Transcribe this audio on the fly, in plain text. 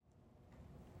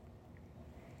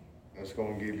That's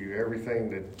going to give you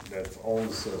everything that's on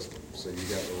the system. So you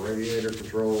got the radiator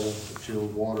control, the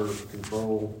chilled water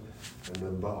control, and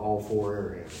then all 4 air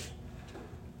handlers.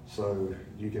 So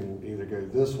you can either go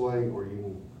this way or you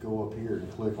can go up here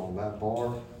and click on that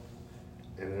bar,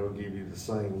 and it'll give you the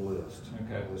same list.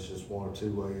 Okay. It's just 1 or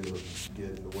 2 ways of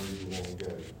getting the way you want to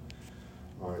go.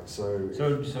 All right, so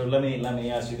let me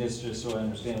ask you this just so I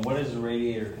understand. What is the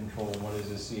radiator control and what is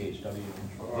the CHW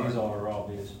control? These all are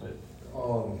obvious, but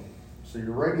so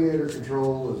your radiator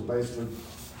control is basically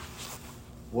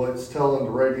what's telling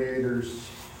the radiators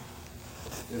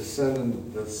is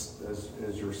sending this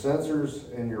as your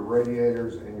sensors and your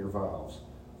radiators and your valves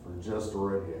for just the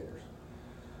radiators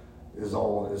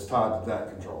is tied to that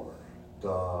controller.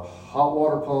 The hot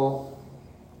water pump,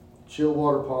 chill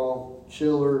water pump,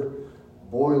 chiller,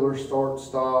 boiler start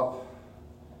stop,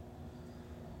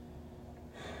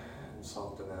 and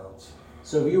something else.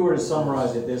 so if you were to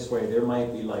summarize it this way, there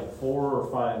might be like 4 or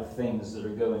 5 things that are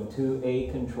going to a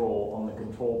control on the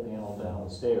control panel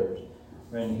downstairs.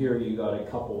 And here you got a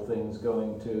couple things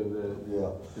going to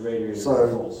the radiator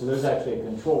control. So there's actually a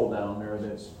control down there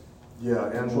that's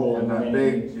in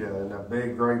that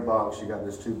big gray box, you got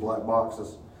those 2 black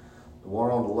boxes. The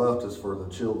one on the left is for the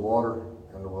chilled water,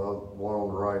 and the one on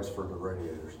the right is for the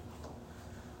radiators.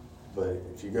 But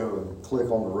if you go and click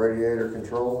on the radiator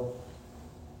control,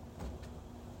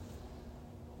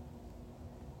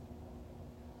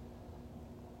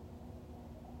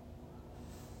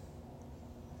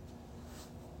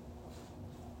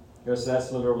 yes,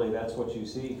 that's what you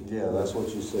see. yeah, that's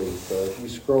what you see. So if you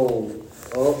scroll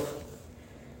up,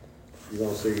 you're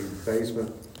gonna see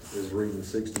basement is reading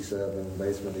 67,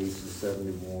 basement east is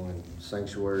 71,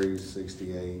 sanctuary is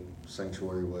 68,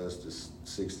 sanctuary west is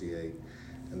 68.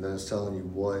 And then it's telling you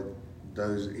what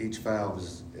each valve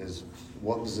is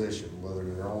what position, whether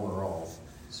they're on or off.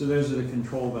 So those are the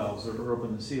control valves that are up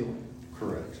in the ceiling.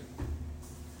 Correct.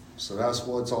 So that's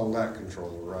what's on that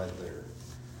controller right there.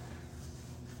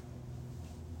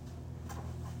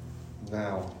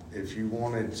 Now, if you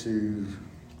wanted to,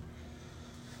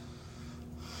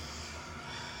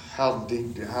 how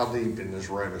deep in this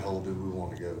rabbit hole do we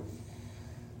want to go?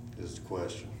 Is the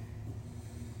question.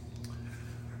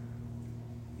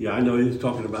 Yeah, I know he's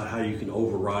talking about how you can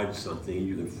override something,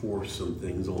 you can force some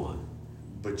things on.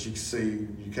 But you see,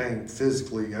 you can't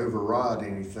physically override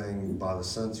anything by the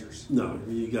sensors. No,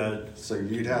 you got So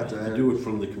you'd have to do it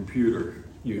from the computer.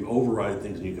 You can override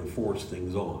things and you can force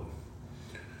things on.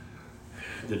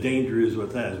 The danger is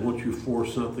with that is once you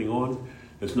force something on,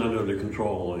 it's not under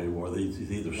control anymore. It's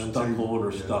either stuck on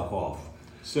or stuck off.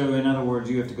 So in other words,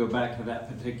 you have to go back to that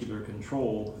particular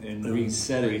control and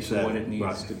reset it to what it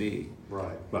needs to be.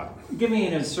 Right. Give me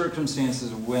any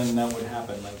circumstances when that would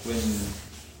happen, like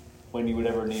when you would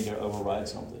ever need to override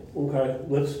something. Okay,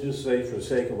 let's just say for the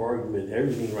sake of argument,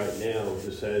 everything right now,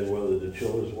 just say whether the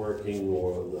chiller's working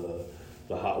or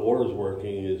the hot water's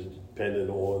working is dependent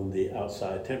on the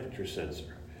outside temperature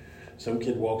sensor. Some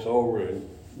kid walks over and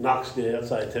knocks the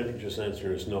outside temperature sensor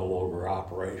and it's no longer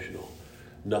operational.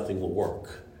 Nothing will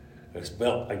work.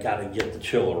 Well, I got to get the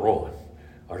chiller on.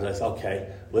 Or that's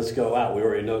okay. Let's go out. We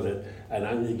already know that, and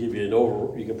I'm going to give you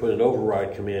you can put an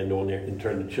override command on there and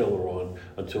turn the chiller on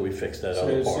until we fix that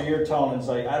other part. So you're telling us,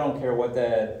 like, I don't care what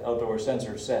that outdoor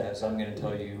sensor says. I'm going to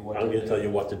tell you what. I'm going to tell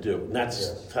you what to do. And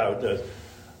that's how it does.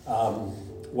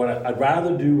 What I'd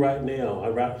rather do right now,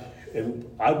 and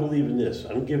I believe in this.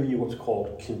 I'm giving you what's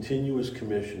called continuous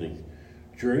commissioning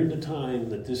during the time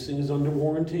that this thing is under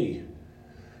warranty.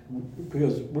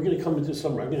 Because we're going to come into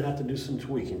summer, I'm going to have to do some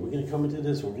tweaking. We're going to come into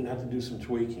this, we're going to have to do some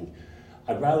tweaking.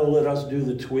 I'd rather let us do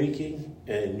the tweaking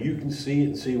and you can see it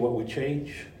and see what we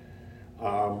change.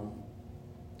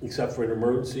 Except for an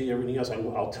emergency, everything else.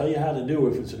 I'll tell you how to do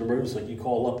it if it's an emergency, like you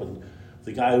call up and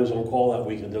the guy who's on call that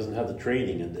weekend doesn't have the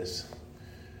training in this.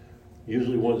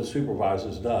 Usually one of the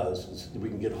supervisors does, we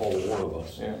can get hold of one of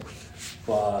us. Yeah.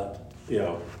 But,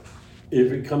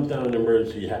 if it comes down to an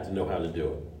emergency, you have to know how to do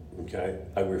it. Okay,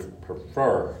 I would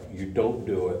prefer you don't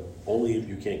do it, only if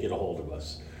you can't get a hold of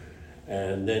us.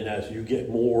 And then as you get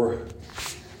more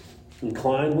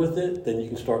inclined with it, then you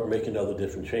can start making other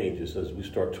different changes. As we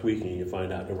start tweaking, you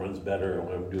find out it runs better and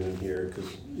what I'm doing here,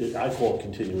 because I call it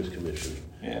continuous commissioning.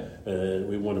 Yeah. And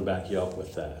we want to back you up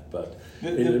with that. But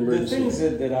the things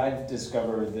that I've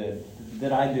discovered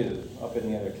that I do up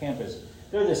in the other campus,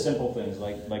 they're the simple things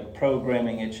like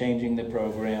programming it, changing the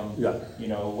program. Yeah.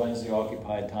 When's the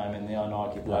occupied time and the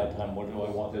unoccupied time? What do I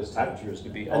want those temperatures to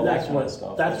be? All and that that's kind what of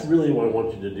stuff. That's really what I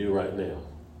want you to do right now.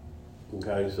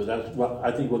 Okay, so that's what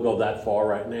I think we'll go that far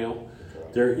right now.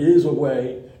 There is a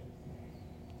way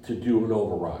to do an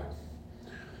override,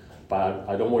 but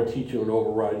I don't want to teach you an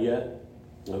override yet.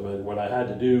 I mean, what I had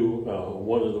to do,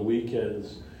 one of the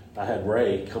weekends, I had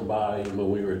Ray come by, and when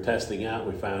we were testing out,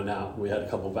 we found out we had a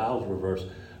couple valves reversed.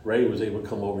 Ray was able to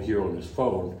come over here on his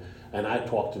phone, and I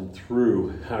talked him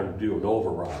through how to do an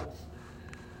override.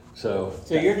 So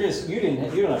you don't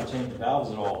have to change the valves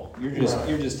at all. You're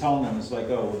just telling them, it's like,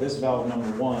 oh, well, this valve number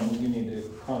 1, you need to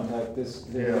contact this.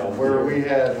 Yeah, where we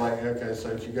had like, okay, so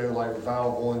if you go like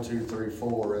valve 1, 2, 3,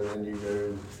 4, and then you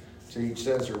go to each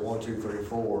sensor 1, 2, 3,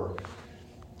 4.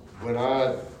 When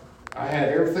I had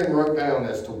everything wrote down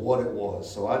as to what it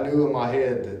was, so I knew in my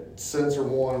head that sensor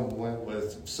 1 went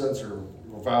with sensor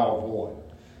valve 1.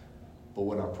 But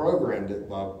when I programmed it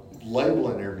by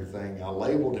labeling everything, I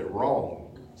labeled it wrong.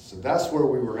 So that's where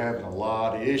we were having a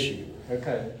lot of issue.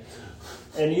 Okay.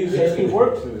 And you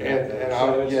worked through that.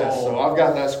 So I've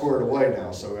got that squared away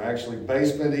now. So actually,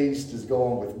 basement east is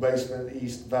going with basement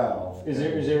east valve. Did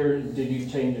you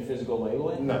change the physical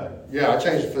labeling? No. Yeah, I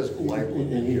changed the physical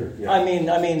labeling in here. Yeah. I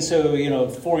mean, so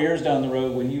 4 years down the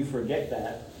road, when you forget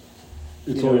that,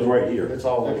 It's always right here. It's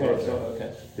always okay, right so there.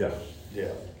 okay. Yeah.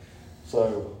 Yeah.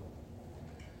 So.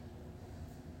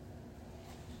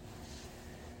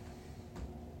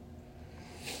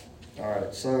 All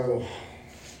right,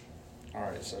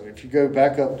 so if you go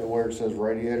back up to where it says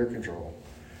radiator control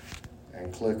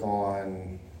and click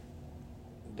on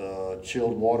the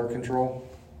chilled water control.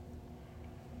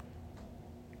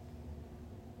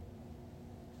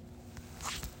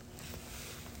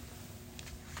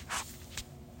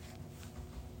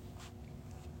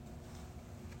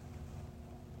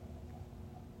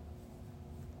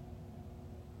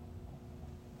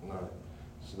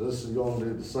 So this is going to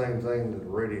do the same thing that the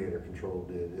radiator control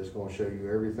did. It's going to show you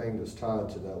everything that's tied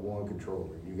to that one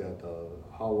controller. You got the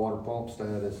hot water pump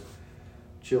status,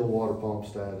 chilled water pump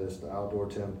status, the outdoor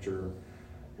temperature,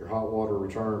 your hot water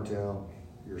return temp,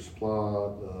 your supply,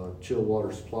 chilled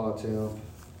water supply temp,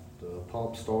 the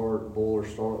pump start, boiler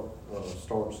start,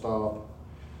 start stop.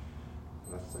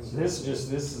 I think So this is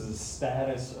the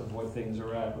status of what things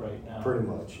are at right now. pretty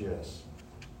much, yes.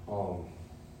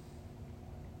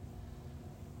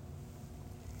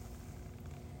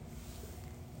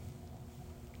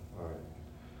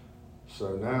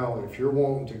 So now, if you're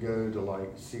wanting to go to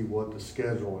like see what the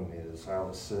scheduling is, how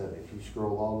it's set, if you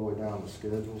scroll all the way down to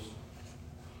schedules,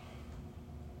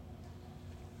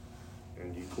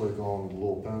 and you click on the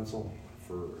little pencil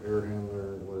for air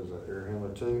handler, what is that, air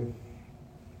handler 2?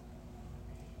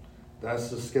 That's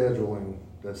the scheduling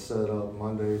that's set up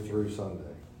Monday through Sunday.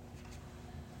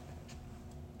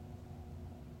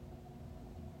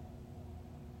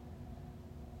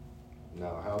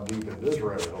 Now, how deep in this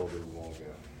rabbit hole do we want to go?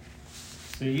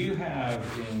 So you have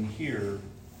in here,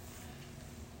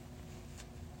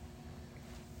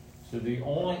 so the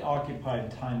only occupied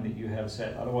time that you have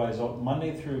set, otherwise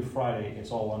Monday through Friday,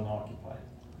 it's all unoccupied,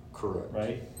 Correct.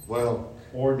 right? Well,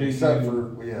 Or do except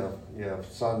you? for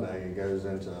Sunday, it goes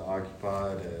into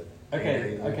occupied at.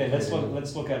 Okay,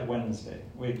 let's look at Wednesday.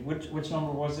 Wait, which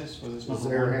number was this? Was this This is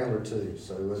number air 1? handler 2,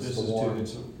 so it's This the is one. 2,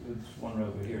 it's one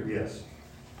over here. Yes.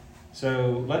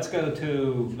 So let's go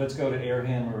to air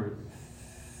handler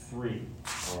 3.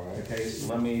 All right. Okay,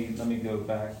 so let me go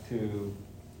back to,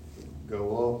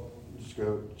 Go up, just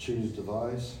go choose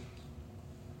device.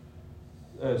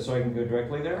 so I can go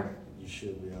directly there? You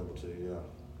should be able to,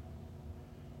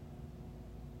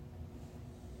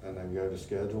 yeah. And then go to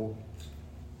schedule.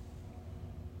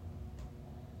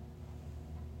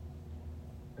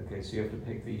 Okay, so you have to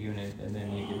pick the unit and then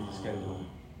you get the schedule.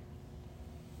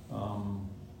 No,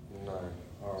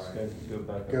 all right. Go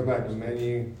back. Go back to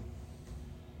menu.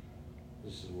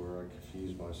 This is where I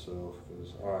confuse myself,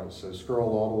 because, all right, so scroll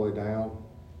all the way down,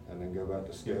 and then go back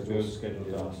to You have schedules. to go to schedule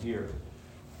down Yes. here.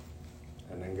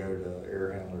 And then go to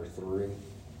air handler 3.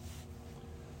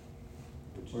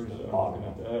 Which Where's is it? the I'm bottom.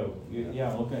 looking at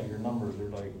yeah, I'm looking at your numbers, they're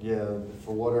like, Yeah,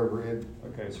 for whatever it,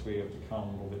 okay, so we have to count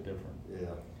a little bit different.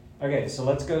 yeah. Okay, so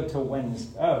let's go to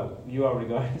Wednesday. Oh, you already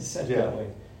got it set Yeah. that way.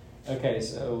 Okay,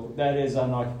 so that is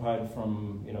unoccupied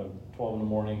from, 12 in the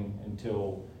morning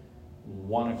until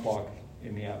 1 o'clock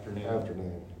in the afternoon.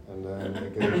 Afternoon, and then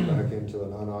it goes back into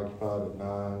an unoccupied at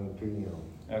 9 p.m.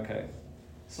 Okay,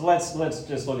 so let's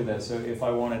just look at that. So if I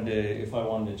wanted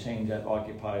to change that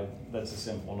occupied, that's a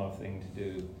simple enough thing to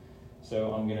do.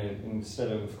 So I'm gonna,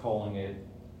 instead of calling it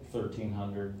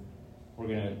 1300,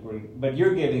 but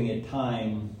you're giving it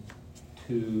time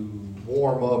to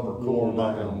Warm up or cool warm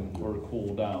up down. or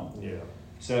cool down. Yeah.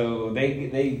 So they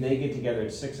get together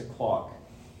at 6 o'clock.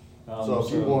 So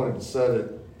if you wanted to set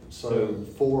it, so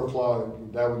 4 o'clock,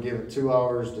 that would give it 2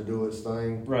 hours to do its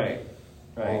thing. Right.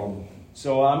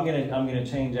 So I'm gonna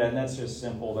change that, and that's just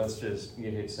simple, that's just,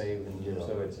 you hit save, and Yeah.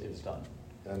 so it's done.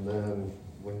 And then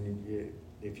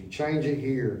if you change it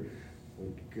here,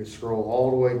 you can scroll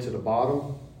all the way to the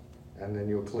bottom, and then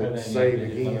you'll click And then save you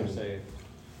hit another again, save.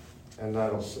 and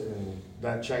and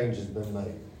that change has been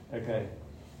made. Okay.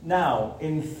 Now,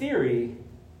 in theory,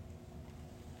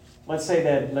 let's say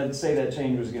that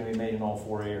change was going to be made in all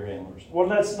 4 air handlers. Well,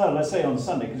 let's say on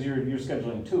Sunday, because you're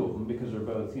scheduling 2 of them, because they're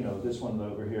both, this one's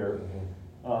over here,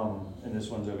 and this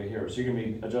one's over here. So you're going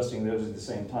to be adjusting those at the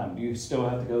same time. Do you still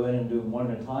have to go in and do them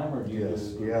one at a time, or do you?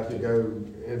 Yes, you have to go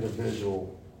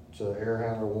individual to air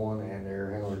handler 1 and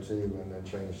air handler 2, and then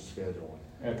change the scheduling.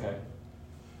 Okay.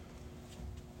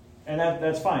 And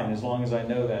that's fine, as long as I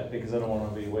know that, because I don't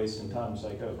want to be wasting time. It's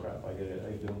like, oh crap, I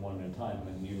do them one at a time,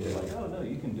 and you'd be like, oh no,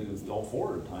 you can do all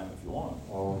 4 at a time if you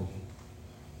want.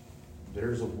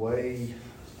 There's a way,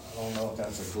 I don't know if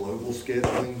that's a global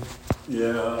scheduling.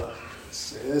 Yeah.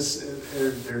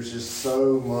 There's just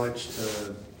so much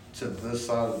to this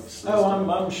side of the system. Oh,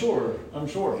 I'm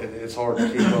sure. It's hard to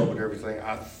keep up with everything.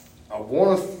 I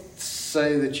want to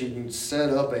say that you can set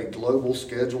up a global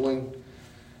scheduling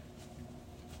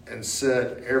and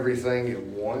set everything at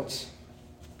once,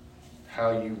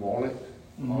 how you want it.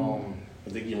 Mm-hmm. I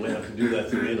think you might have to do that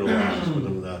through interlocks, but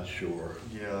I'm not sure.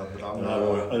 Yeah, but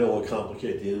I don't want to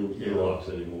complicate the interlocks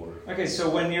anymore. Okay, so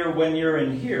when you're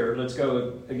in here, let's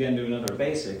go again to another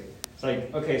basic. It's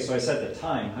like, okay, so I set the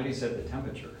time. How do you set the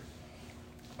temperature?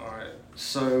 All right.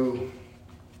 So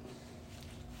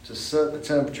to set the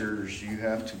temperatures, you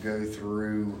have to go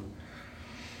through.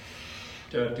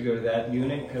 Do I have to go to that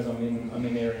unit? Because I'm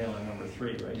in air handler number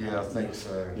 3 right now. Yeah, I think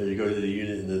so. Then you go to the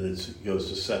unit, and then it goes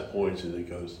to set points, and it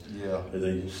goes. Yeah. And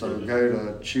then So go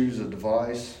to choose a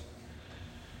device,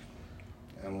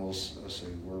 and let's see,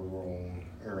 we're on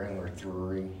air handler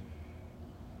 3.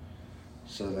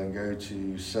 So then go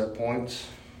to set points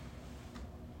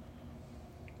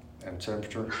and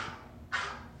temperature.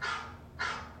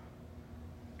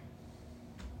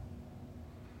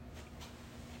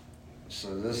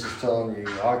 So this is telling you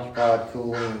occupied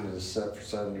cooling is set for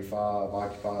 75,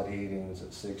 occupied heating is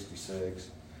at 66,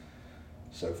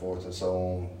 so forth and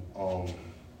so on.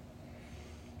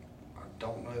 I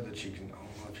don't know if you can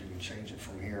change it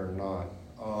from here or not.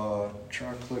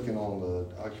 Try clicking on the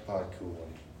occupied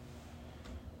cooling.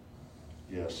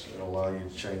 Yes, it'll allow you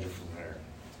to change it from there.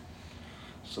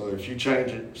 So if you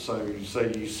change it, so you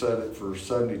say you set it for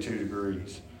 72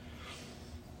 degrees.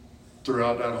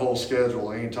 Throughout that whole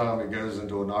schedule, anytime it goes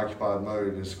into an occupied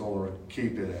mode, it's going to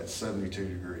keep it at 72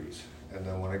 degrees. And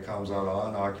then when it comes out of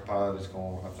unoccupied, it's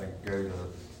going to, I think, go to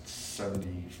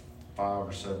 75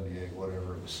 or 78,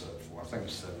 whatever it was set for. I think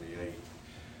it's 78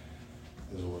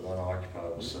 is what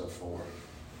unoccupied was set for.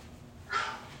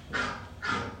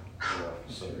 Yeah,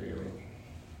 so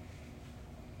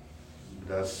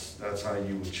that's how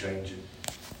you would change it.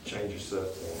 Change your set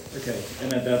point. Okay,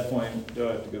 and at that point, do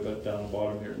I have to go back down the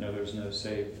bottom here? No, there's no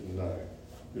save. No.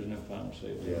 There's no final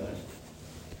save. Yeah.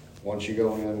 Once you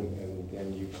go in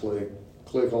and you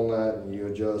click on that and you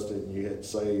adjust it and you hit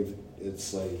save, it's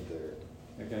saved there.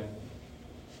 Okay.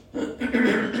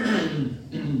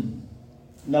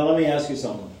 Now let me ask you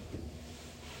something.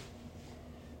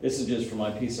 This is just for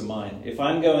my peace of mind. If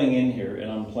I'm going in here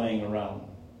and I'm playing around,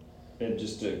 and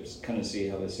just to kind of see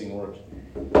how this thing works,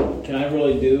 can I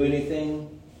really do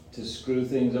anything to screw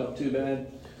things up too bad?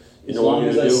 You know what I'm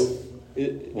going to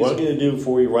do? What I'm going to do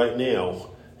for you right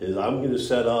now is I'm going to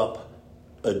set up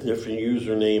a different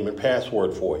username and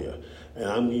password for you. And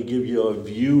I'm going to give you a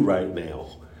view right now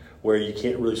where you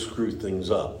can't really screw things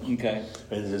up. Okay.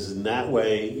 And this in that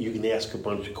way, you can ask a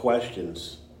bunch of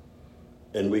questions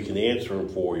and we can answer them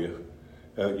for you.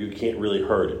 You can't really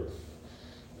hurt it.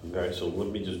 Okay, so let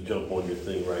me just jump on your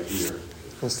thing right here.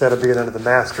 Instead of being under the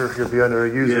master, you'll be under a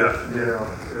user.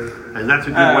 Yeah. And that's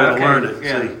a good way to okay. learn it.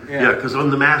 Yeah, See? yeah. Yeah, because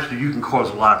on the master, you can cause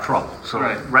a lot of trouble. So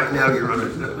right now, you're under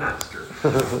the master.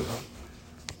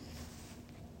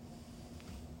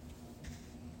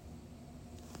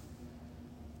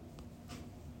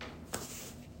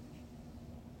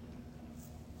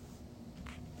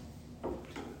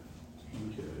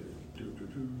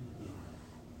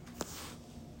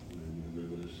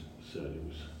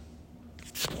 Settings.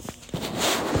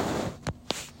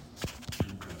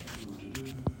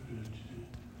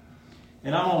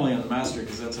 And I'm only on the master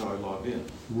because that's how I logged in.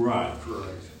 Right.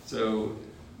 So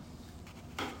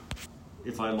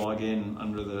if I log in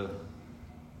under the,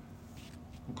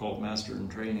 we'll call it master and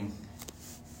training.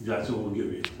 That's what we'll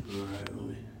give you. All right, let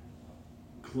me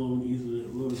clone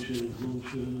Ethernet load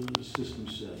system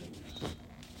settings.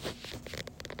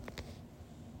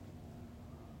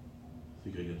 I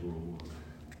think I got the wrong one.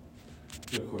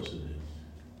 Of course it did.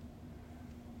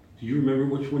 Do you remember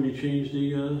which one you changed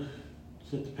the,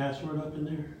 set the password up in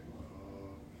there?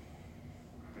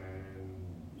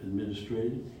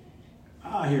 Administrative?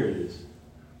 Ah, here it is.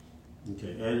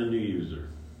 Okay, add a new user.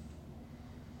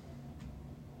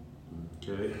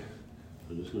 Okay,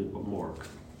 I'm just going to put Mark.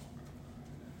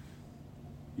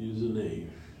 Username,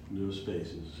 no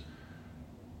spaces.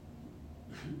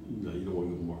 No, you don't want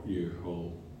to mark your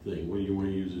whole thing. What do you want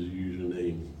to use as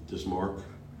username? Just Mark?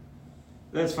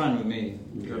 That's fine with me.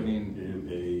 Okay. I mean,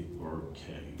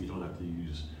 M-A-R-K. You don't have to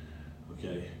use,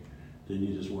 okay. Then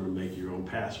you just want to make your own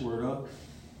password up.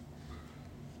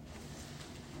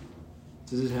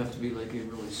 does it have to be like a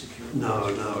really secure? No,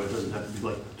 it doesn't have to be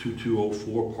like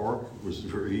 2204 Park. It was a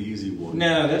very easy one.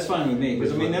 No, that's fine with me,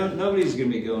 because I mean, Right. nobody's gonna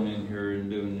be going in here and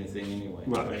doing anything anyway.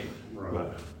 Right. Right.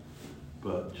 Right.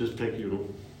 But just pick your,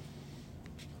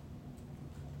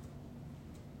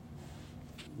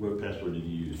 what password did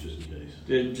you use, just in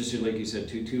case? Just like you said,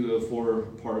 2204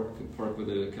 Park with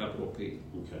a capital P.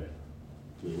 Okay.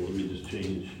 Then let me just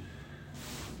change,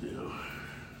 you know,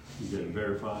 you gotta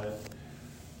verify it.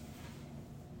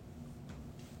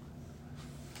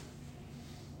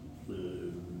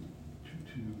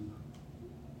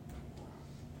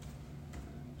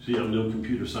 See, I'm no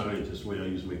computer scientist, the way I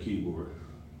use my keyboard.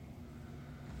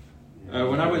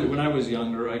 When I was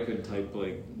younger, I could type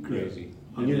like crazy.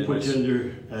 I'm gonna put you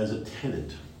under as a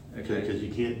tenant, Okay. because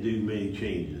you can't do many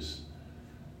changes.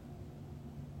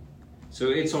 So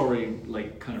it's already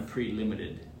like kind of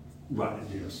pre-limited Right.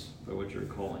 Yes. by what you're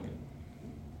calling it.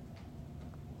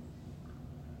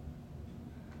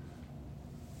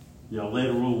 Now,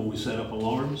 later on, when we set up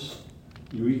alarms,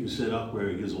 you can set up where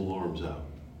it gives alarms out.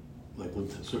 Like when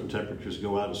certain temperatures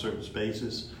go out in certain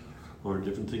spaces, or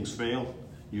different things fail,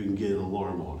 you can get an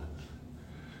alarm on it.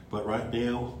 But right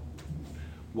now,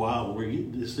 while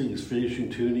this thing is finishing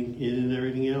tuning in and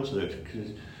everything else,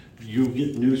 you'll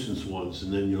get nuisance ones,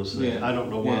 and then you'll say, Yeah. I don't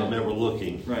know why I'm Yeah. never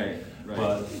looking. Right.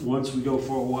 But once we go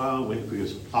for a while,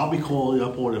 because I'll be calling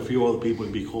up on, a few other people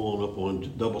will be calling up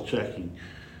on, double checking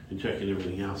and checking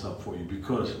everything else up for you,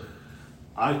 because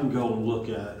I can go and look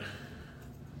at,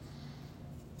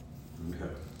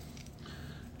 okay,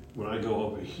 when I go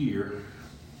over here,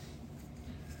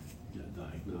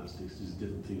 got diagnostics, there's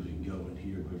different things we can go in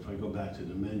here, but if I go back to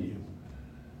the menu,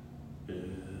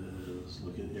 and let's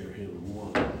look at air handler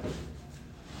 1.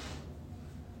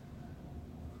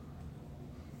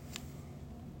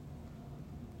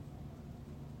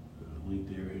 Link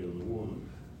to air handler 1.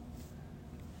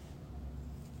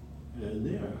 And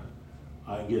there,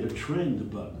 I get a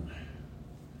trend button.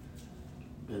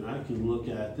 And I can look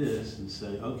at this and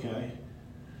say, okay,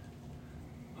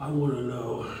 I want to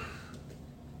know,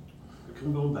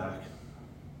 I'm going back.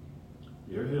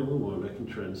 Air handler 1, I can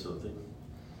trend something.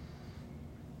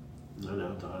 Not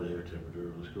out air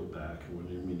temperature, let's go back. I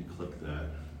didn't mean to click that.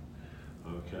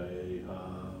 Okay,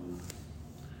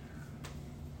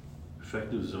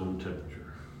 effective zone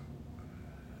temperature.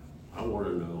 I want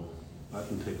to know, I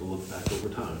can take a look back over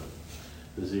time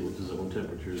and see what the zone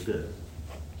temperatures did.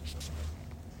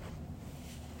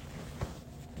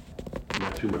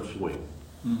 Not too much swing.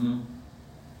 Mm-hmm.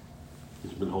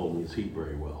 It's been holding its heat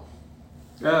very well.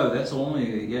 Oh, that's only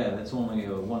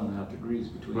 1.5 degrees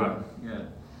between. Right. Yeah.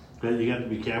 And you have to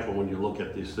be careful when you look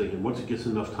at this thing, and once it gets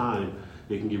enough time,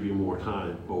 it can give you more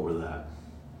time over that.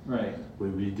 Right.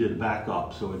 When we did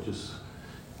backup, so it just,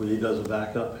 when he does a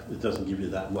backup, it doesn't give you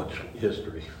that much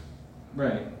history.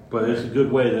 Right. But it's a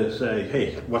good way to say,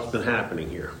 hey, what's been happening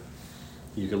here?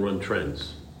 You can run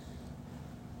trends.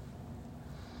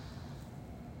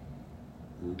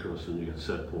 And of course, then you got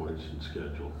set points and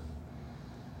schedule.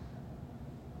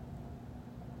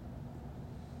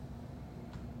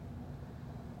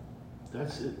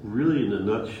 That's it, really in a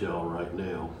nutshell right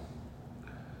now.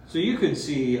 So you could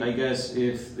see, I guess,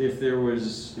 if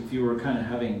you were kind of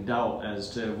having doubt as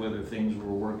to whether things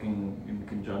were working in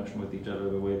conjunction with each other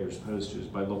the way they're supposed to, is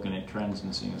by looking at trends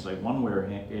and seeing it's like one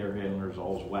air handler is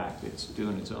always whacked. It's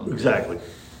doing its own thing. Exactly.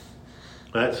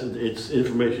 It's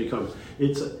information comes.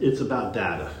 It's about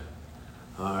data.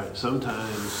 All right.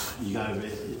 Sometimes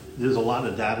there's a lot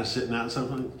of data sitting out.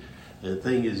 Something. And the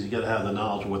thing is, you got to have the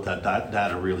knowledge of what that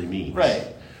data really means.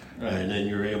 Right. Right. And then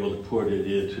you're able to put it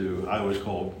into, I always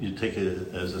call, you take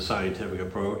it as a scientific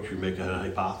approach, you make a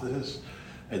hypothesis,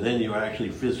 and then you actually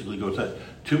physically go to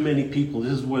too many people.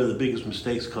 This is where the biggest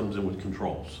mistakes comes in with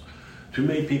controls. Too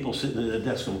many people sitting at a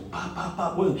desk going, pop, pop,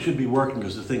 pop. Well, it should be working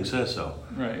because the thing says so.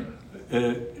 Right.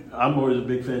 I'm always a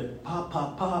big fan, pop,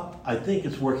 pop, pop. I think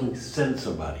it's working, send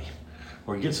somebody.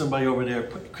 Or get somebody over there,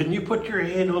 can you put your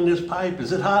hand on this pipe?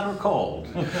 Is it hot or cold?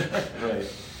 Right.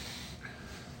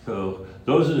 So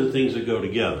those are the things that go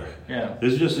together. Yeah.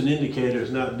 It's just an indicator,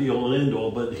 it's not be all and end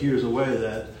all, but here's a way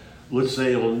that, let's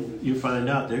say you find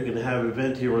out they're gonna have an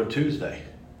event here on Tuesday.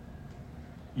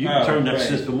 You can turn that right.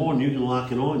 system on, you can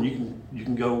lock it on, you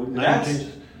can go 90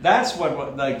 days. That's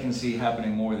what I can see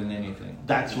happening more than anything.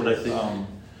 That's what I think.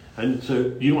 And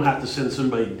so you don't have to send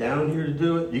somebody down here to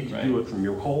do it. You can do it from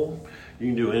your home. You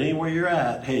can do it anywhere you're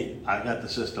at. Hey, I got the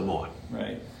system on.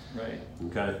 Right.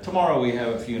 Okay. Tomorrow we have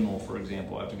a funeral, for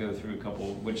example. I have to go through a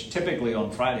couple, which typically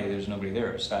on Friday there's nobody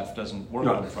there. Staff doesn't work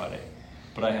on Friday.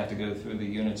 But I have to go through the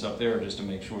units up there just to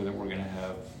make sure that we're going to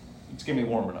have, it's going to be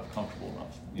warm enough, comfortable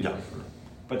enough. You know,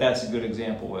 but that's a good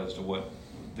example as to what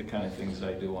the kind of things that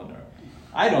I do on there.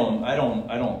 I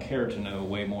don't care to know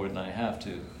way more than I have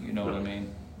to. You know what I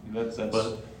mean? That's.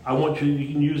 But I want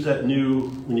you can use that new,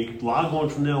 when you log on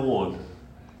from now on,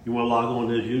 you want to log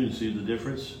on as you and see the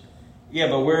difference? Yeah,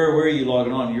 but where are you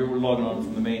logging on? You're logging on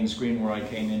from the main screen where I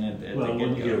came in at the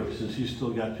get-go. Since you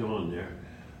still got you on there,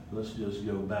 let's just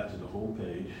go back to the home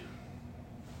page.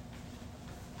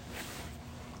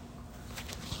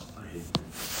 I hate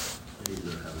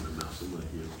not having a mouse in my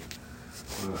hand.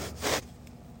 All right.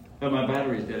 But my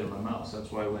battery's dead in my mouse.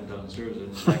 That's why I went downstairs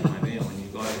and back my van when you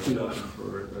guys were looking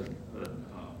for a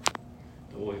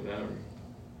double-A battery.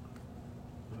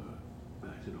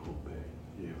 Back to the home page.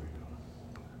 Here we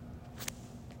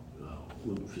go.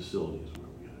 Oh, facility is where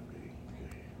we're going to be.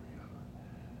 Okay, here we go.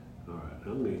 All right,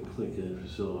 I'm going to click in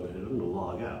facility and I'm going to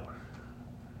log out.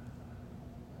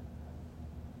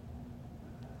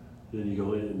 Then you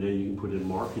go in and then you can put in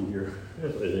Mark in here,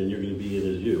 and then you're going to be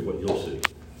in as you, what you'll see.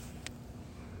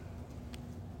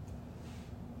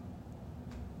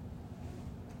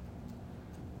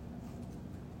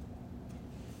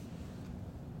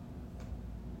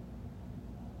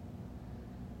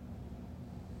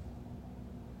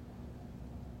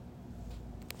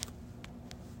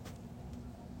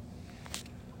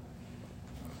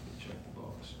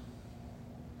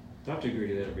 Do I have to agree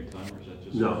to that every time, or is that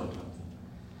just No. one time?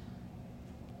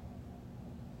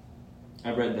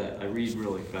 I read that. I read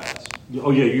really fast.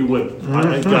 Oh yeah, you went.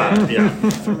 I got it. Yeah.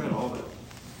 I read all that.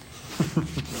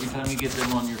 Every time you get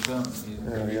them on your phone,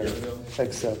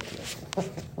 Accept.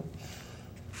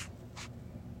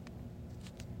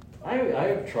 I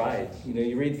have tried. You know,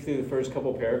 you read through the first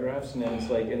couple paragraphs, and then it's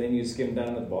like, and then you skim down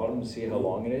at the bottom to see how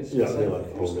long it is. Yeah, it's they're like,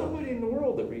 like, there's oh, no. nobody in the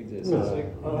world that reads this. No, It's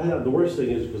like, the worst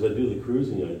thing is because I do the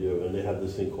cruising I do, and they have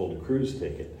this thing called a cruise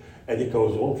ticket, and it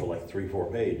goes on for like 3-4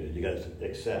 pages. You got to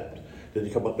accept. Then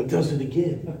you come up, it does it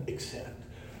again. Accept.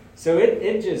 So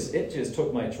it just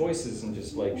took my choices and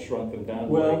just like shrunk them down.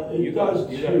 Well, like, it you got does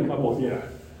a couple. Yeah.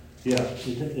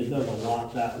 It does a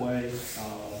lot that way.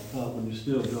 But when you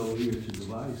still go here to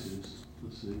devices,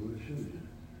 let's see what it shows you.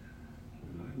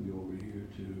 And I can go over here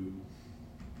to.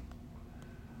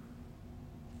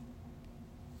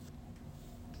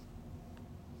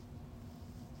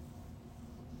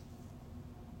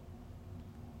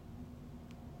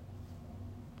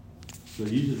 So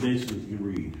you just basically can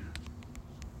read.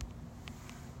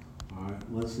 All right,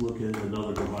 let's look at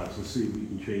another device. Let's see if we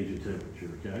can change the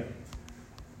temperature, okay?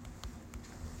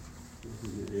 This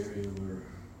is the area where,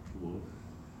 come on.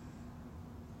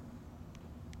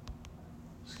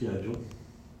 Schedule.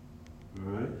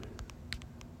 All right.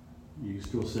 You can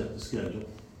still set the schedule.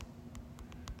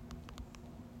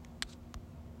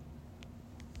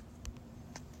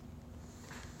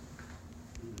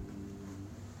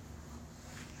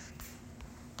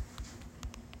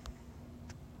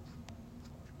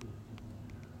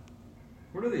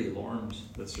 What are the alarms?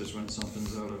 That's just when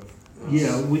something's out of.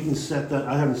 Yeah, we can set that.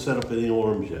 I haven't set up any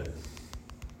alarms yet.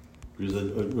 Because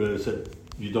I said,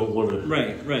 you don't want to.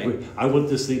 Right. I want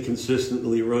this thing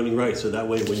consistently running right, so that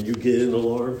way when you get an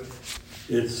alarm,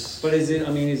 it's. But is it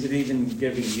even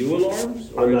giving you alarms?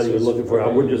 I'm not even looking for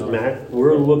it. We're just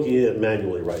we're looking at it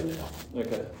manually right now.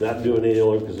 Okay. Not doing any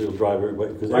alarm because it'll drive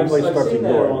everybody. Because I've everybody starts seen that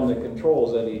ignoring. on the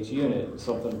controls at each unit,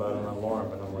 something about an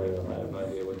alarm, and I'm like, I have no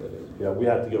idea what that is. Yeah, we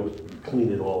have to go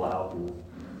clean it all out,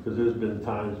 because there's been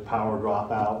times power drop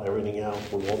out, everything else,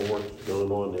 when all the work's going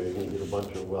on there, you're gonna get a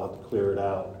bunch of, we'll have to clear it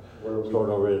out, start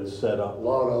over and set A up.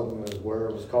 lot of them is where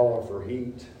it was calling for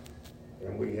heat,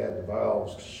 and we had the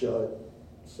valves shut,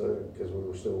 so, because we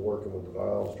were still working with the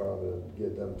valves, trying to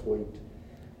get them tweaked.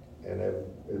 And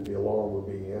the alarm would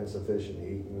be insufficient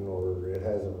heating, or it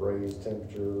hasn't raised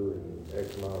temperature in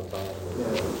X amount of time.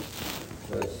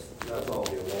 That's all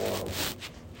the alarm.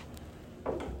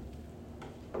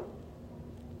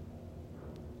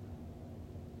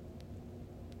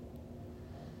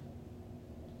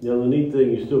 You know, the neat thing,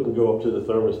 you still can go up to the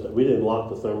thermostat. We didn't lock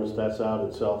the thermostats out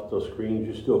itself, those screens,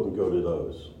 you still can go to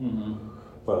those. Mm-hmm.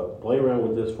 But play around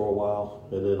with this for a while,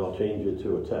 and then I'll change it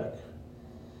to a tech.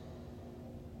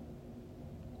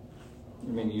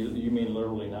 You mean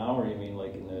literally now, or you mean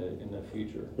like in the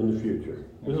future? In the future.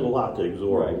 This is a lot to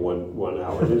absorb in Right. one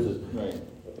hour. This is, Right.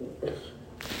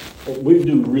 we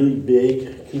do really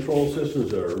big control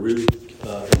systems that are really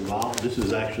involved. This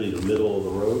is actually the middle of the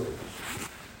road.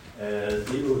 And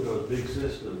even with those big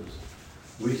systems,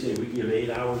 we say we give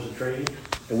 8 hours of training,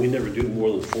 and we never do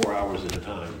more than 4 hours at a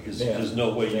time, because Yeah. there's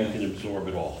no way Yeah. you can absorb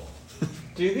it all.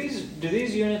 Do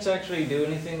these units actually do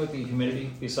anything with the humidity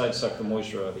besides suck the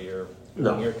moisture out of the air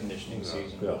No. during air conditioning No.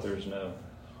 season? No. But there's no.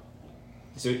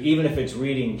 So even if it's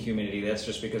reading humidity, that's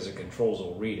just because the controls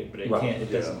will read it, but it Right. can't.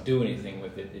 It doesn't Yeah. do anything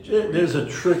with it. It just There's a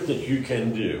trick that you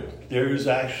can do. There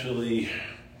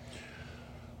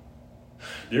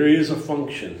is a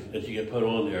function that you can put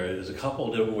on there. There's a couple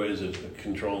of different ways of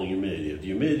controlling humidity. If the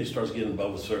humidity starts getting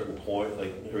above a certain point,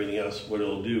 like everything else, what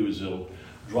it'll do is it'll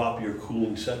drop your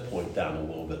cooling set point down a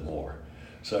little bit more.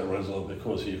 So it runs a little bit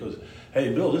cooler. So you goes, hey,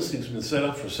 Bill, this thing's been set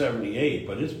up for 78,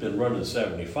 but it's been running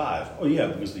 75. Oh, yeah,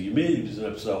 because the humidity was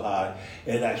up so high,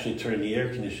 it actually turned the air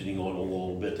conditioning on a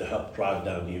little bit to help drive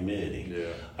down the humidity. Yeah.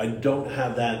 I don't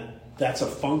have that. That's a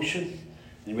function.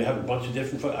 And we have a bunch of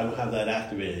different. I don't have that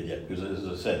activated yet because, as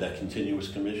I said, that continuous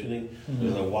commissioning.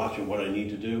 Because I'm watching what I need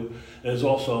to do. There's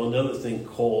also another thing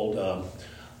called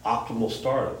optimal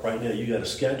startup. Right now, you got a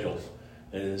schedule,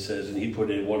 and it says, and he put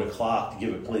in 1 o'clock to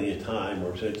give it plenty of time,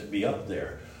 or to be up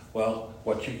there. Well,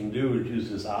 what you can do is use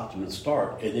this optimum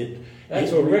start, and it.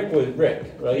 That's what Rick,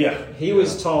 right? Yeah. He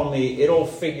was telling me it'll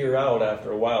figure out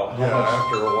after a while how Yeah, much.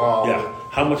 after a while. Yeah,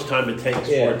 how much time it takes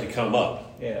Yeah. for it to come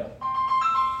up. Yeah.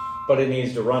 But it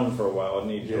needs to run for a while. It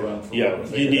needs to Yeah. run for a Yeah, while. you need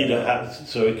to figure that out. have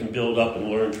so it can build up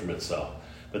and learn from itself.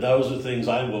 But those are things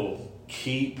I will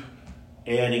keep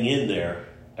adding in there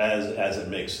as it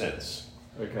makes sense.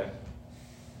 Okay.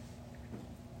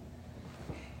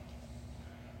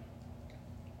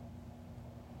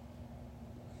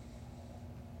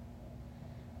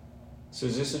 So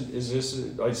is this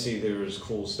I see there's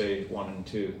cool stage 1 and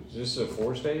 2. Is this a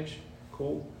 4-stage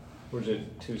cool? Or is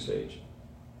it 2-stage?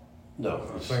 No,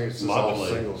 I think it's just all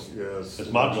modulating. singles. Yes.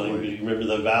 It's modulating. You remember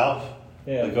the valve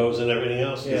Yeah. that goes in everything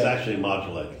else? It's Yeah. actually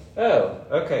modulating. Oh,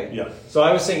 okay. Yeah. So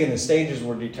I was thinking the stages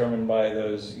were determined by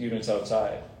those units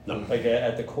outside. No. Like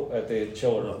at the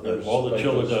chiller. There's All the like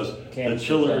chiller those does, the canisters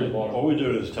chiller, down the bottom. all we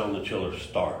do is telling the chiller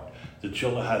start. The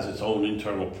chiller has its own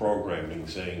internal programming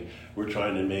saying we're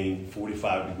trying to maintain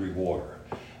 45-degree water.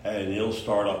 And it'll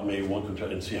start up maybe one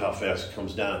compressor and see how fast it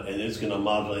comes down. And it's going to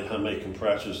modulate how many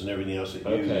compressors and everything else it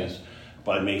Okay. uses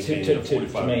by maintaining to the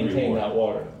 45-degree maintain water. that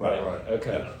water. Right, right.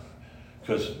 Okay.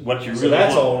 Because what you So really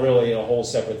that's want, all really a whole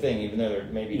separate thing, even though they're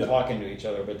maybe Yeah. talking to each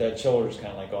other. But that chiller's kind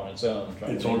of like on its own.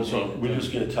 Trying it's to on its maintain own. the We're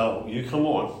just going to tell you come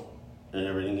on and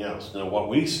everything else. Now what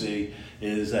we see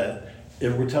is that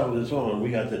if we're telling this on, we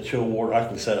got the chill water. I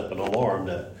can set up an alarm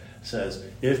that says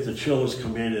if the chill is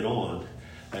commanded on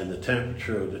and the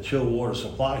temperature, the chill water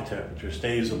supply temperature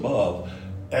stays above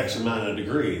X amount of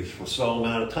degrees for so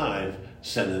amount of time,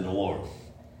 send an alarm.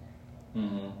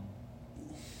 Mm-hmm.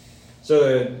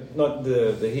 So not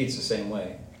the heat's the same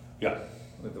way. Yeah.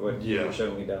 With what you Yeah. were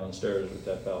showing me downstairs with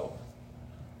that valve.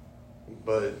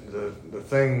 But the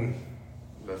thing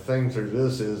through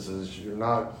this is you're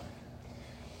not.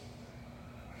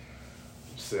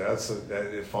 See, that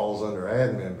it falls under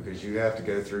admin because you have to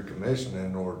go through commissioning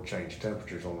in order to change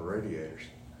temperatures on the radiators.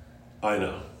 I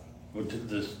know. But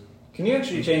this, Can you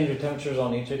actually change the temperatures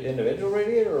on each individual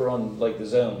radiator or on like the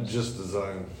zones? Just the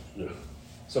zone. yeah.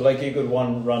 So like you could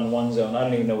run one zone. I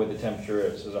don't even know what the temperature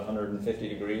is. Is it 150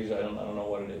 degrees? I don't know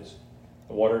what it is.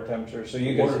 The water temperature. So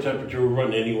you Water could temperature will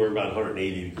run anywhere about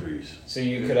 180 degrees.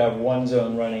 could have one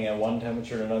zone running at one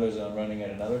temperature and another zone running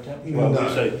at another temperature. Well, No, we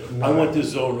say, I no. want this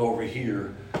zone over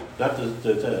here, not I just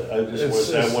want to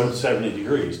say I want 70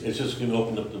 degrees. It's just going to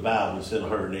open up the valve and send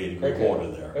 180 degree Okay.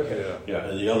 water there. Okay. Yeah,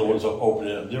 and the other ones will open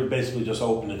it up. They're basically just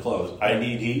open and close. I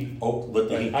need heat, let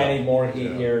the heat go. I need more heat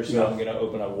Yeah. here, so Yeah. I'm going to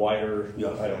open a wider. Yeah.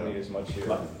 I don't need as much here.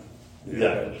 Right.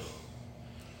 Yeah.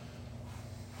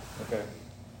 Okay.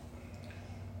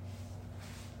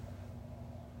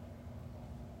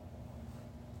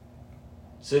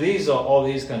 So these are all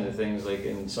these kinds of things, like,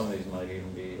 and some of these might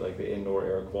even be like the indoor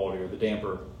air quality or the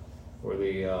damper, or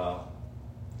the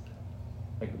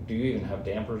like. Do you even have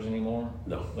dampers anymore?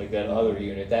 No. Like that other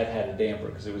unit that had a damper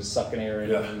because it was sucking air in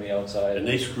Yeah. from the outside. And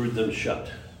they screwed them shut.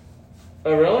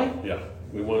 Oh really? Yeah,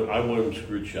 I want them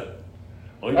screwed shut.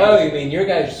 All Oh, do- you mean your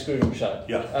guys screwed them shut?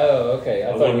 Yeah. Oh, okay. I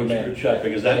I thought want you them meant screwed shut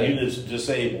because that they- unit's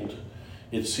disabled.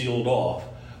 It's sealed off.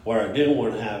 What I didn't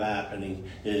want to have happening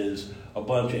is a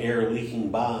bunch of air leaking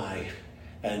by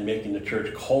and making the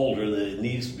church colder than it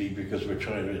needs to be because we're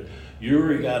trying to. You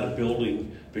already got a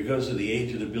building, because of the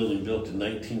age of the building built in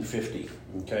 1950,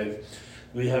 okay?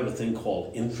 We have a thing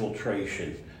called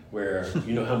infiltration, where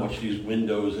you know how much these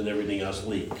windows and everything else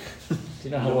leak. Do you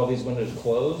know how well these windows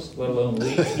close, let alone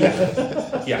leak?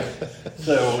 Yeah.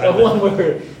 So The one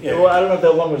where, Yeah. well, I don't know if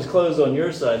that one was closed on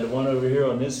your side. The one over here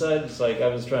on this side, it's like I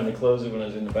was trying to close it when I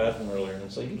was in the bathroom earlier, and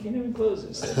it's like you can't even close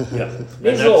it. So. yeah.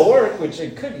 Needs a little work, which you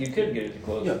could get it to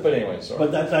close. Yeah. But anyway, sorry.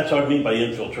 But that's what I mean by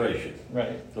infiltration.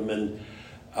 Right. I mean,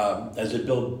 as they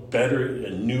build better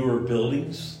and newer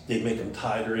buildings, they make them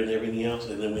tighter and everything else,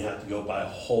 and then we have to go by a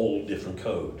whole different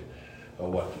code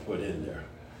of what to put in there.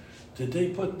 Did they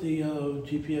put the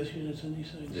GPS units in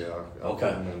these things? Yeah. Okay,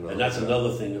 and that's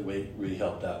another thing that we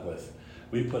helped out with.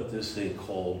 We put this thing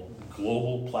called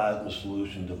Global Plasma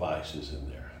Solution devices in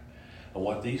there. And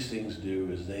what these things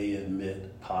do is they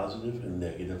emit positive and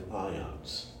negative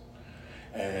ions.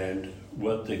 And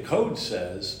what the code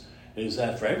says is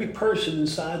that for every person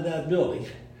inside that building,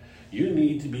 you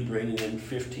need to be bringing in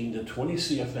 15 to 20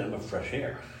 CFM of fresh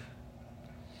air.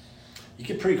 You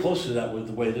get pretty close to that with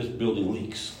the way this building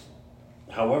leaks.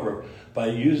 However, by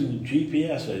using the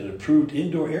GPS, an approved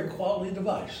indoor air quality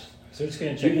device, So it's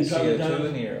going to You check the can drop it CO2 down.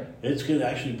 in the air. it's going to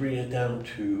actually bring it down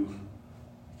to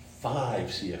 5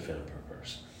 CFM per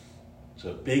person.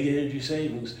 So big energy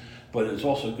savings, but it's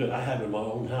also good. I have it in my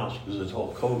own house because it's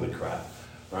all COVID crap,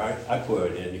 right? I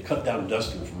put it in. It cut down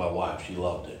dusting for my wife. She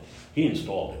loved it. He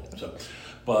installed it. So,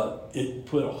 but it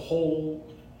put a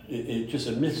whole, it just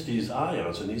emits these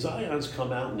ions, and these ions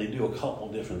come out and they do a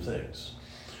couple different things.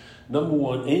 Number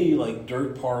one, any like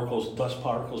dirt particles, dust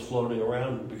particles floating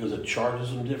around, because it charges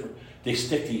them different, they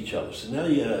stick to each other. So now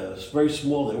it's very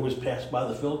small, they always pass by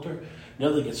the filter.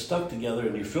 Now they get stuck together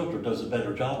and your filter does a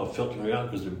better job of filtering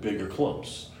out because they're bigger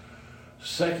clumps.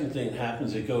 Second thing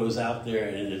happens, it goes out there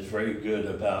and it's very good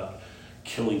about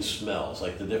killing smells,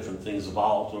 like the different things,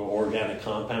 volatile or organic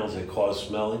compounds that cause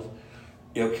smelling.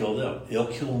 It'll kill them. It'll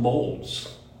kill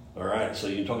molds. All right, so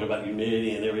you're talking about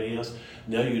humidity and everything else.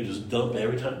 Now you just dump,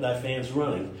 every time that fan's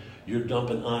running, you're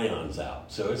dumping ions out.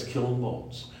 So it's killing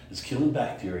molds, it's killing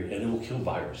bacteria, and it will kill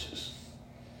viruses.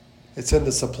 It's in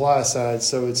the supply side,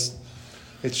 so it's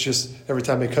just every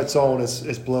time it cuts on,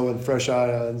 it's blowing fresh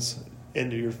ions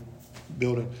into your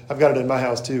building. I've got it in my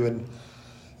house too, and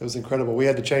it was incredible. We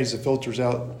had to change the filters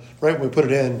out right when we put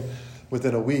it in.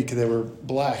 Within a week, they were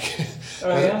black.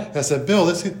 Oh, yeah? I said, Bill,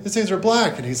 these things are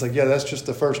black. And he's like, yeah, that's just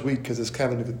the first week because it's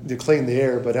having to clean the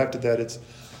air. But after that, it's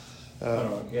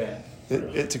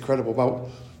it's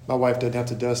incredible. My wife doesn't have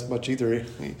to dust much either.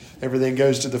 Everything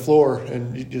goes to the floor,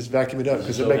 and you just vacuum it up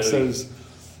because it makes those.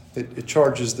 It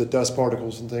charges the dust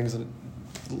particles and things and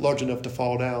large enough to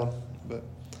fall down. But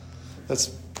that's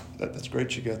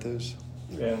great. You got those.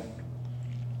 Yeah.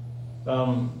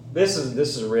 This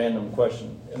is a random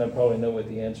question, and I probably know what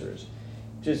the answer is.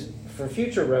 Just for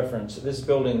future reference, this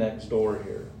building next door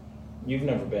here, you've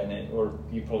never been in, or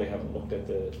you probably haven't looked at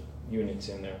the units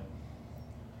in there.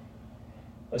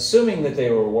 Assuming that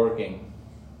they were working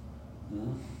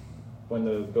when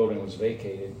the building was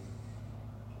vacated,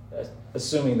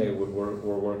 assuming they were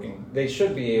working, they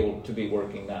should be able to be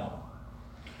working now.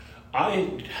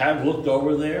 I have looked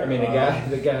over there. I mean,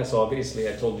 the gas, obviously,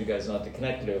 I told you guys not to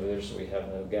connect it over there, so we have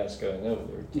no gas going over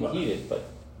there to heat it, but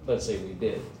let's say we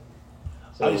did.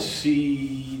 So, I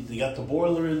see they got the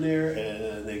boiler in there,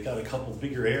 and they got a couple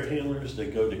bigger air handlers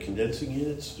that go to condensing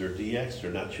units. They're DX,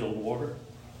 they're not chilled water.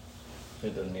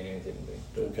 it doesn't mean anything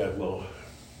to me. Okay, well,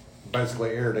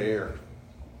 Basically air to air.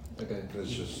 Okay.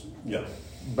 It's just yeah.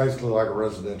 basically like a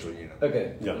residential unit.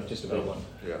 Okay, Yeah. just a big one.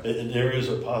 Yeah. And there is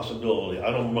a possibility. I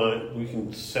don't mind. We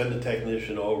can send a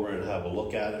technician over and have a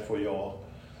look at it for y'all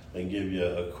and give you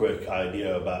a quick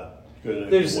idea about.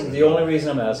 The only reason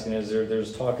I'm asking is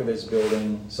there's talk of this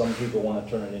building. Some people want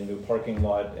to turn it into a parking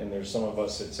lot, and there's some of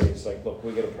us that say it's like, look,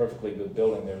 we got a perfectly good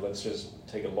building there. Let's just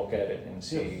take a look at it and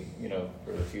see,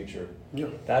 for the future. Yeah.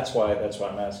 That's why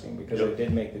I'm asking, because Yeah. I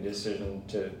did make the decision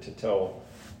to tell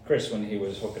Chris when he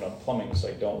was hooking up plumbing, it's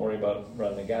like, don't worry about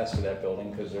running the gas to that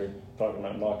building because they're talking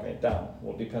about knocking it down.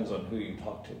 Well, it depends on who you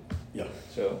talk to. Yeah.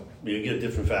 So. You get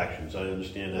different factions. I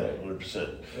understand that Right.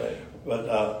 100%. Right.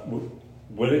 But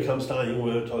when it comes time, you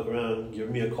want to talk around, give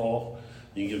me a call.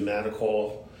 You can give Matt a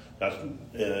call,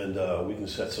 and we can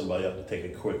set somebody up to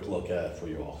take a quick look at it for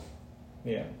you all.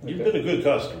 Yeah. You've okay. been a good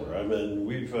customer. I mean,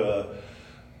 we've,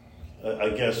 I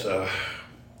guess,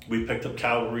 we picked up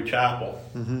Calvary Chapel,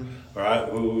 all right,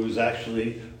 who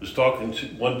was talking to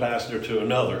one pastor to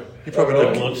another. You probably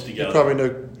Had know. lunch together. You probably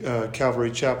know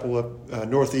Calvary Chapel up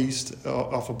northeast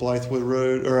off of Blythewood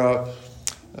Road, or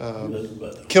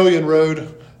But Killian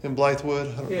Road in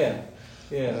Blythewood. I don't-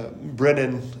 Yeah.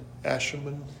 Brennan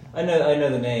Asherman. I know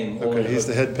the name. Okay, only he's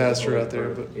the head pastor only out there,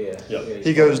 heard. but- Yeah. Yep.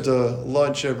 He goes to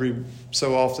lunch every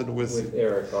so often With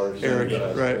Eric, our Eric,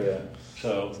 guy. right.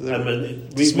 so, So they're I mean,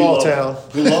 small love, town.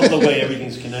 we love the way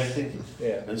everything's connected.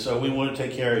 Yeah. And so we want to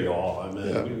take care of you all. I mean,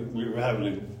 Yeah. we were having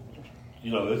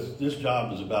to, this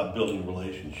job is about building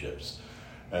relationships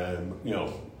and,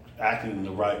 acting in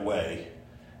the right way.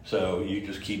 So you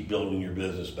just keep building your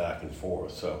business back and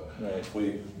forth. So Right.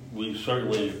 we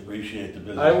certainly appreciate the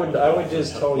business. I would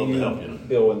just tell Love to you, help you.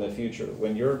 Bill, in the future,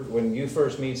 when you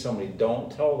first meet somebody,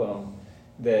 don't tell them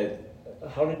that.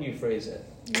 How did you phrase it?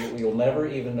 You'll never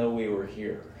even know we were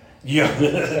here. Yeah.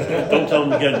 Don't tell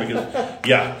them again because,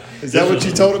 yeah. Is that what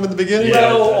you told him in the beginning?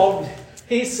 Yeah. Well,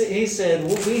 he said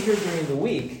we'll be here during the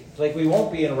week. Like we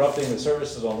won't be interrupting the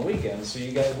services on the weekends, so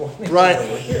you guys won't even Right.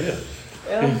 know we're here.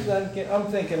 And I'm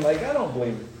thinking, like, I don't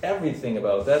believe everything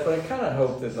about that, but I kind of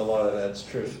hope that a lot of that's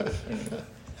true. But anyway.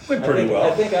 Went pretty well.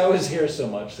 I think I was here so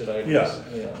much that I just,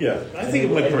 Yeah. I think it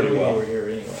went knew pretty we well. were here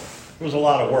anyway. It was a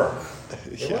lot of work.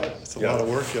 Yeah, it's a lot of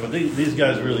work. Yeah. But these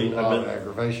guys really, A lot of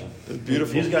aggravation. It's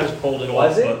beautiful. These guys pulled it off.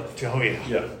 Was it? But, oh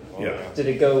yeah. Yeah. Did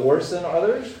it go worse than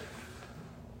others?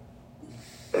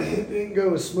 It didn't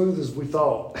go as smooth as we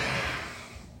thought,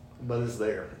 but it's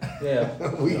there. Yeah.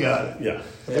 We got it. Yeah.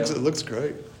 It looks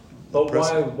great. But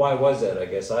Impressive. why was that? I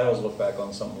guess I always look back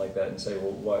on something like that and say,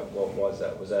 well, what was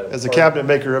that? Was that As a cabinet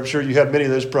maker, I'm sure you had many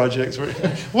of those projects. Where,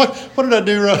 what did I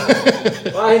do wrong?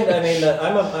 Well, I mean,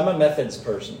 I'm a methods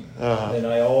person, Uh-huh. and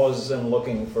I always am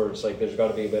looking for. It's like there's got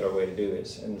to be a better way to do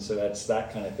this, and so that's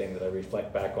that kind of thing that I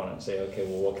reflect back on and say, okay,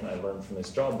 well, what can I learn from this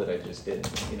job that I just did?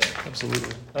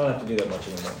 Absolutely. I don't have to do that much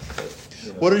anymore. But,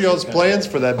 What are y'all's kind of- plans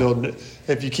for that building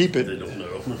if you keep They it? don't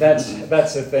know.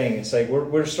 That's the thing. It's like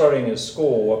we're starting a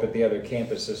school up at the other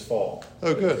campus this fall.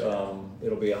 Oh, good.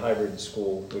 It'll be a hybrid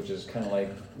school, which is kind of like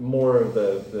more of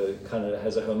the kind of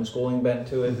has a homeschooling bent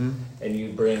to it, and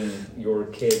you bring your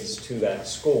kids to that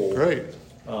school Great.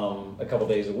 a couple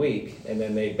days a week, and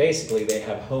then they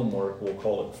have homework, we'll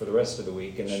call it, for the rest of the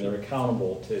week, and then they're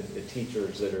accountable to the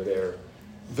teachers that are there.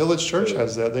 Village Church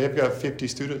has that. They've got 50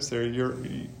 students there year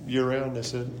round. They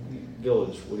said.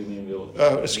 Village, what do you mean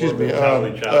village? Excuse me.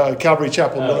 Calvary Chapel. Calvary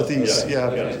Chapel Oh, Northeast. okay, Yeah.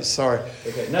 okay. Sorry.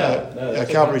 Okay, no,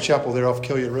 that's Calvary okay. Chapel there off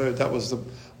Killian Road. That was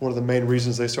one of the main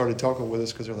reasons they started talking with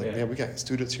us because they're like, Yeah. man, we got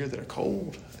students here that are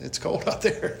cold. It's cold out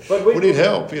there. But we need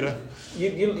help.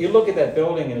 You look at that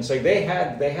building and it's like they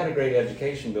had a great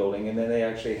education building, and then they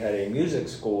actually had a music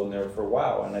school in there for a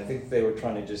while, and I think they were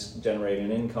trying to just generate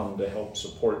an income to help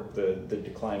support the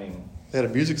declining. They had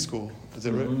a music school. Is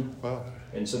that right? Mhm. Wow.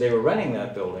 And so they were renting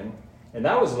that building, and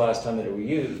that was the last time that it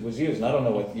was used. And I don't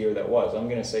know what year that was. I'm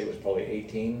going to say it was probably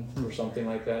 18 or something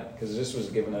like that, because this was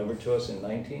given over to us in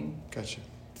 19. Gotcha.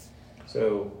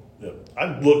 So Yeah.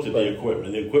 I've looked at the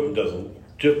equipment. The equipment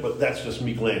doesn't, but that's just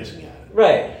me glancing at it.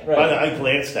 right. I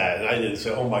glanced at it and I didn't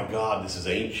say, oh my God, this is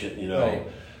ancient, Right.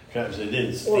 Because it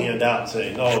didn't stand out and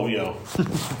say, no,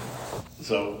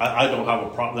 So I don't have a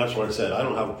problem. That's what I said. I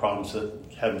don't have a problem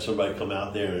having somebody come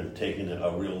out there and taking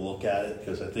a real look at it,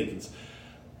 because I think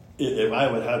if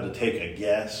I would have to take a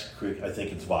guess, I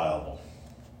think it's viable.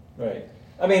 Right.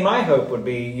 I mean, my hope would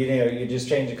be, you just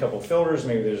change a couple filters.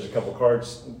 Maybe there's a couple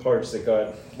parts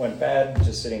that went bad,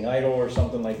 just sitting idle or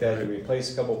something like that. You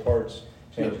replace a couple parts,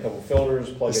 change a couple filters,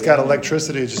 plug It's it got in.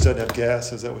 electricity. It just doesn't have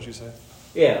gas. Is that what you say?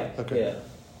 Yeah. Okay. Yeah.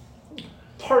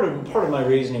 Part of my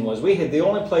reasoning was the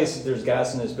only place that there's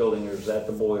gas in this building was at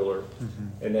the boiler,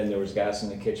 and then there was gas in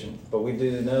the kitchen. But we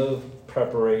do no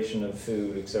preparation of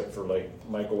food except for like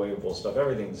microwavable stuff.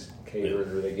 Everything's catered,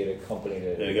 or they get a company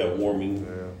to. They got a warming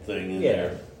thing in Yeah.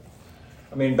 there.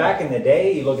 I mean, back in the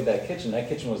day, you look at that kitchen. That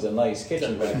kitchen was a nice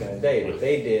kitchen back in the day, but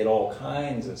they did all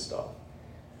kinds of stuff.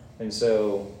 And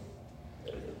so,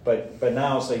 but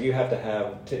now it's like you have to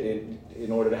have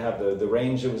in order to have the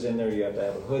range that was in there, you have to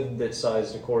have a hood that's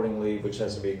sized accordingly, which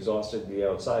has to be exhausted to the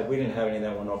outside. We didn't have any of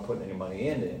that. We're not putting any money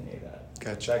into any of that.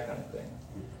 Gotcha. That kind of thing.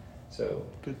 So.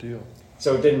 Good deal.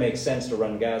 So it didn't make sense to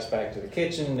run gas back to the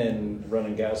kitchen and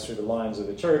running gas through the lines of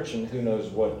the church, and who knows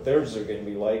what theirs are going to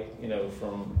be like,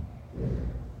 from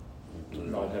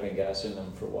not having gas in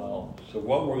them for a while. So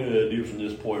what we're going to do from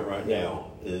this point right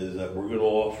now is that we're going to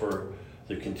offer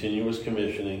the continuous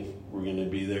commissioning. We're going to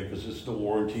be there because it's the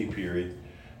warranty period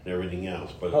and everything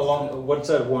else. But How long? What's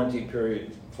that warranty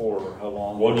period for? How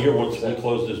long? 1 year once we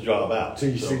close this job out. Till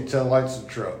you see 10 lights in the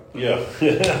truck. Yeah.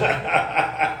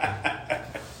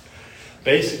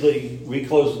 Basically, we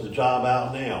close the job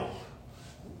out now,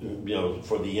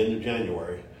 for the end of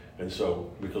January. And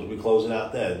so, because we close it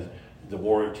out then the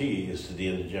warranty is to the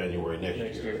end of January next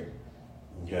Next year. year.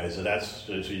 Okay,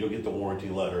 so you'll get the warranty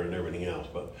letter and everything else,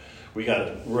 but we're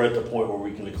at the point where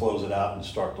we can close it out and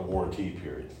start the warranty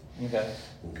period. Okay.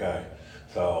 Okay,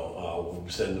 so we'll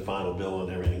send the final bill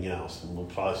and everything else, and we'll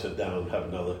probably sit down and have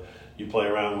another. You play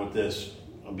around with this,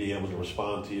 I'll be able to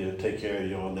respond to you, take care of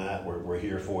you on that. We're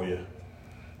here for you.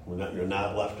 You're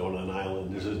not left on an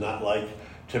island. This is not like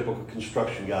typical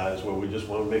construction guys where we just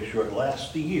want to make sure it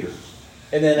lasts a year.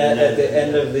 And then at the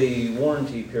end of the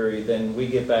warranty period, then we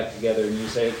get back together and you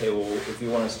say, okay, well, if you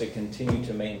want us to continue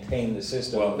to maintain the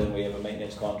system, Well, then we have a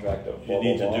maintenance contract of blah,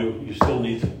 You blah, blah. you still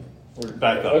need to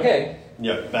back up. Okay.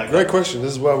 Yeah, back Great up. question.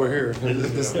 This is why we're here.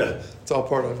 Yeah. It's all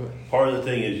part of it. Part of the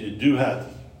thing is you do have,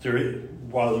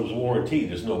 while there's warranty,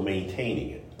 there's no maintaining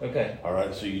it. Okay. All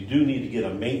right, so you do need to get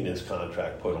a maintenance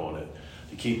contract put on it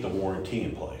to keep the warranty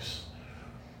in place.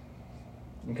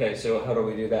 Okay, so how do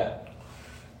we do that?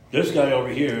 This guy over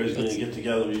here is going to get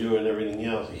together with you and everything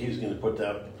else. He's going to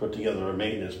put together a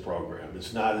maintenance program.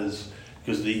 It's not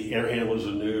because the air handlers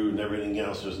are new and everything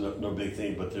else. There's no big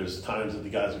thing, but there's times that the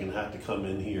guys are going to have to come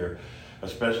in here,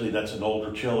 especially that's an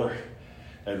older chiller,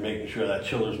 and making sure that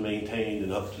chiller's maintained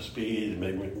and up to speed, and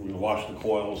maybe we wash the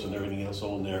coils and everything else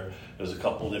on there. There's a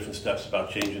couple of different steps about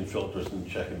changing filters and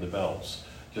checking the belts,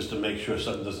 just to make sure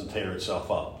something doesn't tear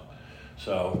itself up.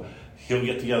 So he'll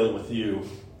get together with you,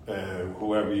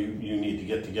 whoever you need to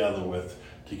get together with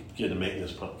to get a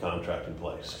maintenance contract in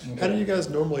place. How do you guys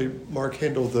normally, Mark,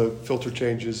 handle the filter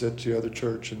changes at your other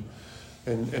church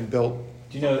and belt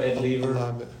Do you know Ed Lever?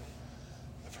 alignment?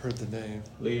 I've heard the name.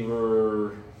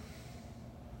 Lever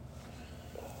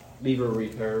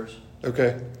Repairs.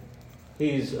 Okay.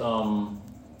 He's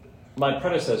my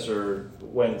predecessor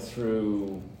went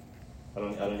through. I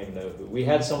don't even know who. We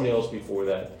had somebody else before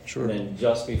that. Sure. And then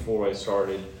just before I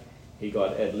started, he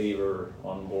got Ed Lever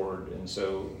on board, and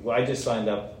so I just signed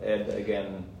up Ed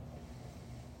again.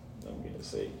 I'm going to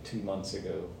say 2 months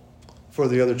ago. For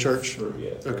the other church? For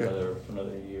Okay.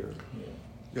 another year. Yeah.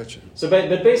 Gotcha. So, but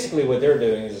basically, what they're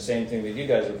doing is the same thing that you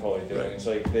guys are probably doing. It's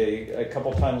like a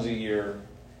couple times a year.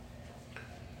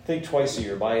 I think twice a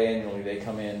year, biannually, they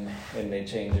come in and they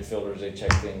change the filters, they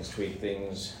check things, tweak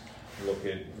things, look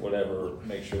at whatever,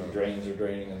 make sure the drains are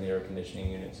draining in the air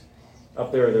conditioning units.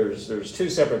 Up there, there's 2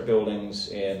 separate buildings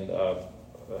and a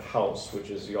house, which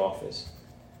is the office.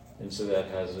 And so that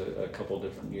has a couple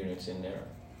different units in there.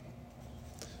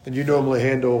 And you normally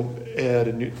handle Ed,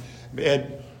 and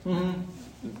Ed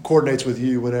coordinates with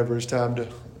you whenever it's time to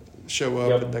show up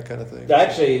Yep. and that kind of thing.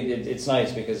 Actually, it's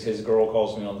nice because his girl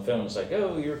calls me on the phone. It's like,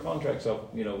 oh, your contract's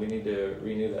up. We need to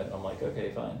renew that. And I'm like,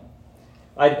 okay, fine.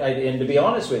 And to be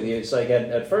honest with you, it's like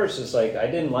at first, it's like I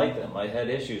didn't like them. I had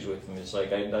issues with them. It's like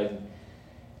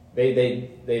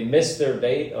they missed their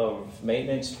date of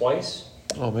maintenance twice.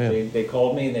 Oh, man. They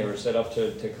called me and they were set up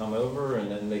to come over, and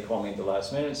then they called me at the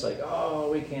last minute. It's like, oh,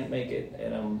 we can't make it.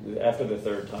 And after the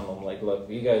third time, I'm like, look,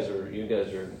 you guys are you're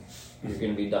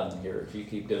going to be done here if you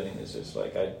keep doing this. It's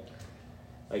like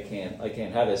I can't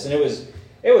have this. And it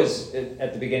was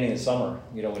at the beginning of summer,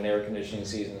 when air conditioning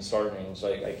season started. And it's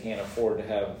like I can't afford to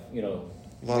have we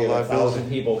have 1,000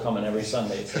 people coming every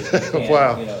Sunday. It's like, we can't,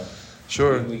 Wow.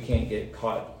 Sure. we can't get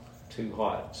caught too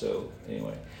hot. So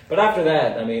anyway. But after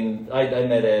that, I mean, I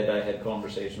met Ed. I had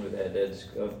conversation with Ed. Ed's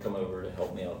come over to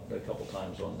help me out a couple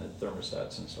times on the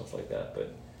thermostats and stuff like that.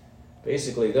 But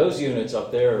basically, those units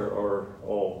up there are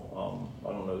all,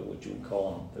 I don't know what you would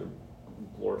call them. They're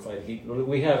glorified heat.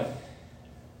 We have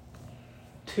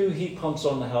 2 heat pumps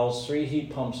on the house, 3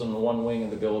 heat pumps on the one wing of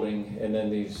the building, and then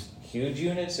these huge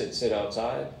units that sit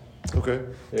outside. Okay.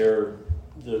 They're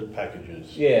The package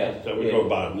units. Yeah, So we yeah. go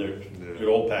by them. They're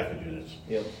old package units.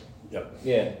 Yep. Yep.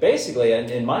 Yeah, basically,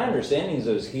 and my understanding is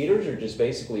those heaters are just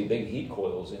basically big heat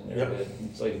coils in there. Yep. That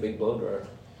it's like a big blow dryer.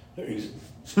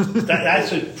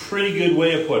 That's a pretty good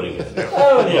way of putting it.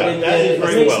 Oh, Yeah, and that is it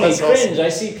very makes well. me That's cringe. I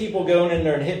see people going in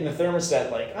there and hitting the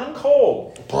thermostat like, I'm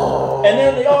cold. And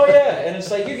then, oh yeah, and it's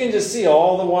like you can just see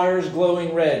all the wires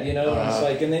glowing red, and it's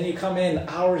like, and then you come in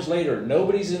hours later,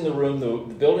 nobody's in the room, the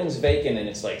building's vacant, and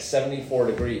it's like 74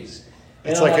 degrees. And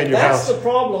It's I'm like in your that's house. the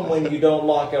problem when you don't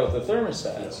lock out the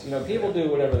thermostats. People do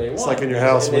whatever they want. like in your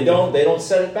house and when they don't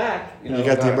set it back. You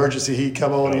got the emergency heat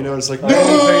come on, it's like, I've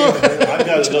got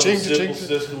another Cha-ching, simple cha-ching.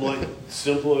 system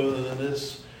simpler than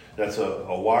this. That's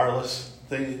a wireless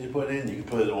thing that you put in. You can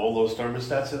put all those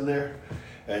thermostats in there,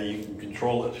 and you can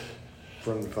control it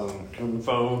From the phone. from the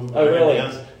phone. Oh, really?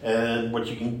 Everything else. And what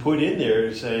you can put in there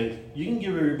is saying, you can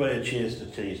give everybody a chance to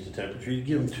change the temperature. You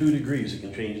give them 2 degrees, it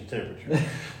can change the temperature.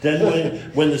 Then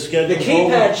when the The schedule's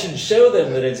keypad over, should show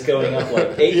them that it's going up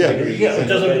like 8 Yeah. degrees. yeah, it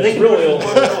doesn't but make it's it really really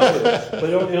only but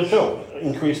it'll show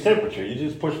increased temperature. You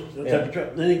just push the Yeah. temperature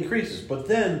up, then it increases. But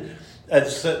then at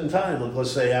a certain time, like let's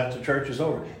say after church is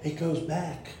over, it goes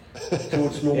back to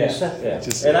its normal setting. Yeah.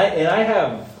 Just- And I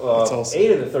have That's awesome.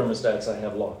 8 of the thermostats I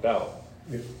have locked out.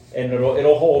 Yeah. And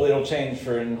it'll change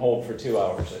and hold for 2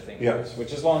 hours, I think, Yeah.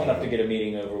 which is long enough to get a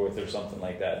meeting over with or something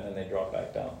like that, and then they drop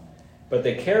back down. But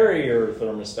the carrier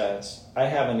thermostats, I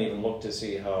haven't even looked to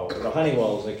see how the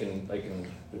Honeywells I can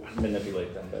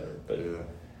manipulate them better. But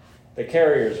the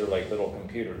carriers are like little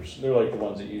computers. They're like the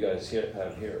ones that you guys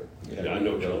have here. You Yeah, I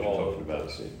know what you're all talking over the about.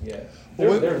 place. Yeah,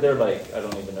 Well, they're like, I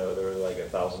don't even know. They're like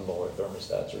 $1,000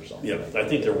 thermostats or something. Yeah, like I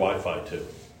think they're that. Wi-Fi too.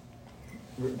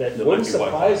 That They wouldn't might be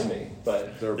surprise Wi-Fi. me,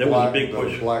 but They're There was a black, big they're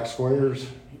push. black squares,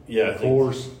 Yeah, I think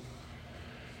cores.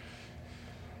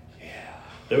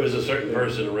 there was a certain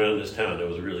person around this town that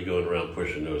was really going around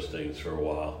pushing those things for a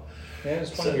while. yeah,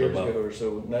 it's 20 Setting years them up. ago or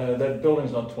so. No, that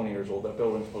building's not 20 years old. That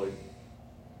building's probably.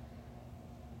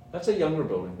 That's a younger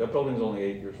building. That building's only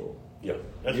 8 years old. Yeah,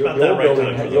 that's The about old that right building,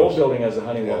 time for the old those. building has a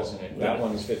Honeywell's in it. Yeah. That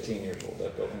one's 15 years old.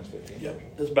 That building's 15 Yeah, years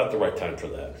old. it's about the right time for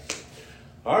that.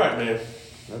 All right, man.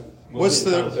 We'll What's see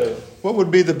the- how it So, What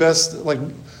would be the best, like,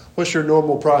 what's your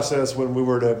normal process when we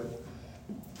were to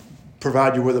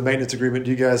provide you with a maintenance agreement?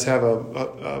 Do you guys have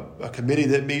a committee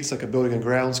that meets, like a building and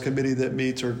grounds committee that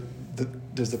meets, or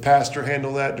does the pastor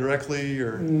handle that directly,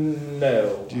 or?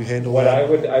 no. Do you handle what that?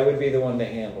 I would be the one to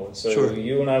handle it. So Sure.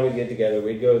 you and I would get together.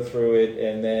 We'd go through it,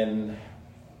 and then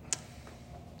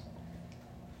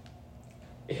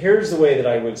here's the way that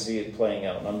I would see it playing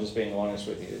out. And I'm just being honest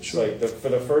with you. It's Sure. like for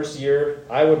the first year,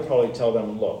 I would probably tell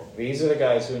them, look, these are the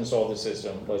guys who installed the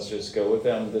system. Let's just go with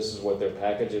them. This is what their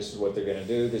package. This is what they're going to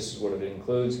do. This is what it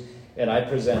includes. And I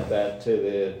present that to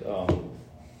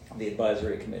the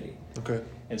advisory committee. Okay.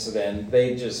 And so then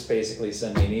they just basically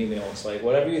send me an email. It's like,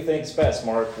 whatever you think's best,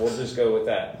 Mark, we'll just go with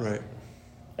that. Right.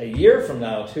 A year from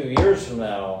now, 2 years from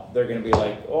now, they're going to be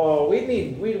like, oh,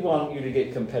 we want you to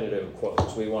get competitive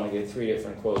quotes. We want to get 3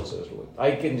 different quotes.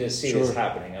 I can just see this Sure.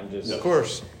 happening. I'm just, Of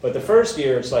course. but the first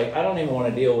year, it's like, I don't even want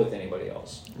to deal with anybody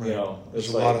else. Right. You know, There's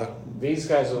it's a like, lot of these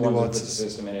guys are the ones that put the nuances.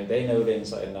 system in it. They know it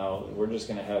inside and out. We're just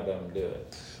going to have them do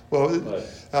it. Well, But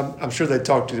I'm sure they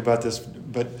talked to you about this,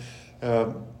 but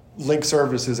Link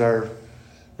Service is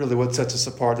really what sets us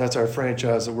apart. That's our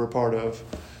franchise that we're part of.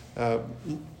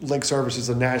 Link Service is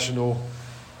a national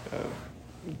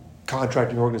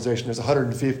contracting organization. There's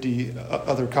 150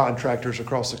 other contractors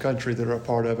across the country that are a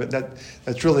part of it.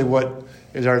 That's really what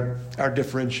is our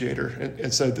differentiator.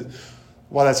 And so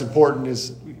why that's important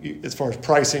is as far as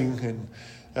pricing,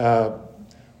 and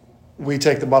we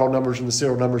take the model numbers and the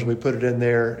serial numbers, and we put it in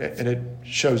there, and it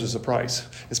shows us a price.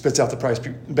 It spits out the price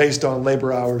based on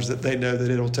labor hours that they know that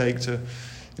it'll take to,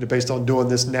 based on doing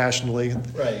this nationally.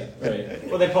 right.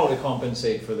 Well, they probably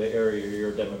compensate for the area,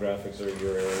 your demographics, or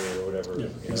your area, or whatever. Yeah. You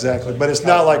know, Exactly. like But it's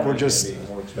not like we're California just- may be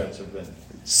more expensive than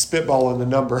Spitballing the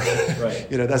number. right.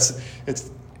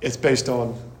 It's based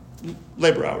on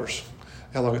labor hours,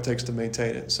 how long it takes to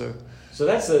maintain it. So So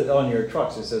that's on your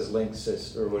trucks. It says Link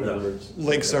Sys or whatever. No. It's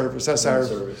Link Service. That's Link our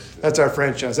Service. that's our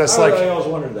franchise. That's I like always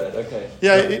wondered that. Okay.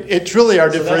 yeah, it's really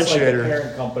our So that's like the differentiator.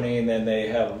 parent company, and then they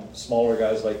have smaller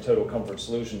guys like Total Comfort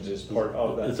Solutions is part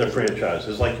of that. It's a franchise.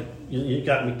 It's like you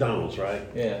got McDonald's, right?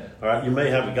 Yeah. All right, you may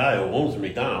have a guy who owns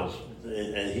McDonald's,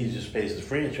 and he just pays the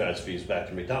franchise fees back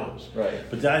to McDonald's. Right.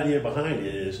 But the idea behind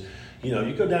it is, you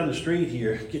go down the street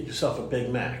here, get yourself a Big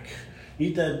Mac.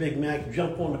 Eat that Big Mac,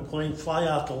 jump on a plane, fly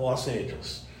out to Los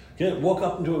Angeles. Walk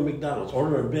up into a McDonald's,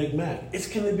 order a Big Mac. It's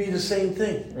going to be the same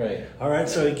thing. Right. All right,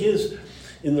 so it gives,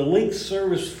 in the Link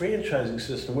Service franchising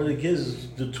system, what it gives is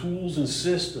the tools and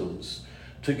systems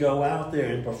to go out there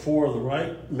and perform the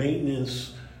right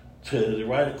maintenance to the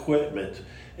right equipment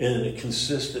in a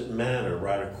consistent manner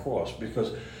right across.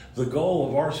 Because the goal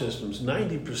of our system is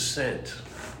 80%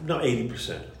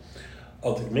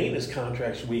 of the maintenance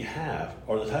contracts we have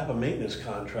are the type of maintenance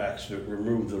contracts that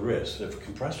remove the risk. If a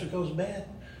compressor goes bad,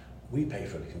 we pay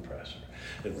for the compressor.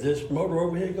 If this motor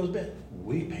over here goes bad,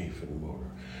 we pay for the motor.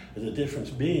 And the difference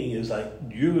being is like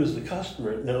you as the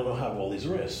customer now don't have all these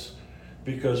risks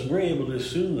because we're able to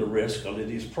assume the risk under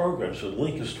these programs. So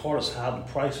Link has taught us how to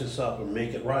price this up and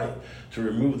make it right to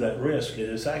remove that risk. And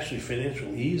it's actually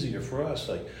financially easier for us.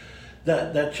 Like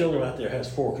that chiller out there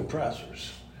has 4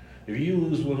 compressors. If you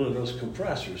lose one of those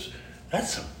compressors,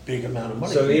 That's a big amount of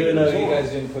money. So for even to though you absorb.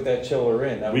 guys didn't put that chiller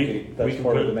in, that would be, that's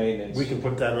part of the maintenance. We can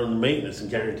put that on the maintenance and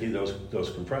guarantee those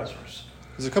compressors.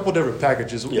 There's a couple different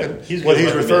packages. Yeah, And he's what gonna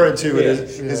he's referring to Yeah.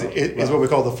 is what we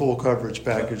call the full coverage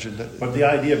package. And But the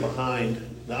idea behind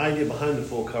the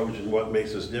full coverage and what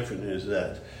makes us different is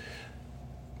that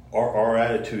our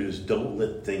attitude is don't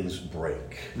let things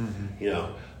break. Mm-hmm. You know,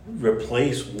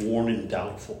 replace worn and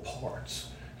doubtful parts.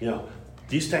 You know,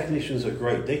 these technicians are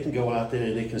great. They can go out there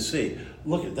and they can see.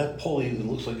 Look at that pulley that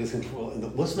looks like it's control.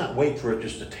 Let's not wait for it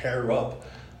just to tear up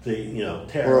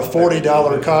or a $40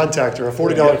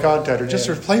 contactor, just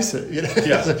replace it. You know?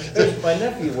 Yeah. My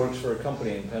nephew works for a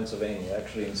company in Pennsylvania,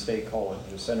 actually in State College,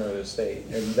 the center of the state,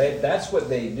 and that's what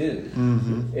they do.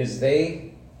 Mm-hmm. Is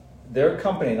their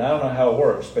company, and I don't know how it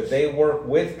works, but they work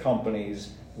with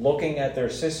companies looking at their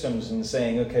systems and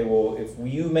saying, okay, well, if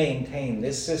you maintain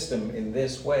this system in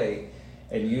this way,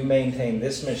 and you maintain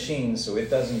this machine so it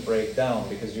doesn't break down,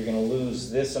 because you're going to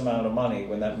lose this amount of money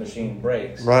when that machine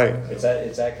breaks. Right. It's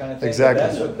that kind of thing.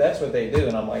 Exactly. That's what they do,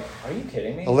 and I'm like, are you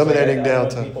kidding me? Eliminating I didn't know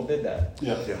downtime. people did that.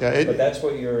 Yeah. But that's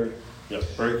what you're. Yeah.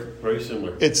 Very, very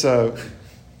similar. It's well,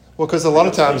 because a lot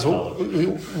of times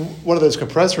one of those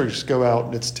compressors go out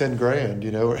and it's $10,000.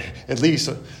 You know, at least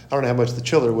I don't know how much the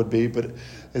chiller would be, but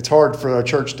it's hard for our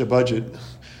church to budget.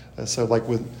 So, like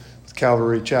with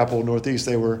Calvary Chapel Northeast,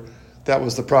 that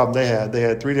was the problem they had. They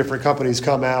had 3 different companies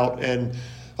come out, and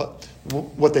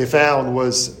what they found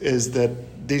is that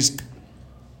these,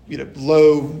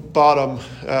 low bottom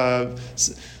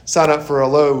sign up for a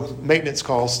low maintenance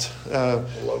cost,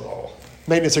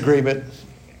 maintenance agreement,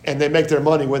 and they make their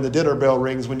money when the dinner bell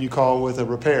rings when you call with a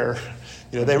repair.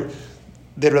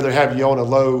 They'd rather have you on a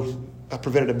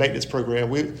preventative maintenance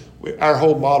program. Our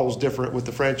whole model is different with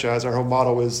the franchise. Our whole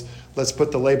model is let's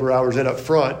put the labor hours in up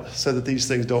front so that these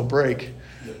things don't break.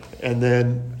 And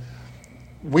then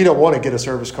we don't want to get a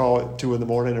service call at 2 a.m.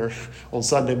 or on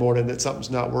Sunday morning that something's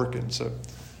not working. So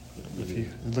if you're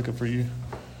looking for you.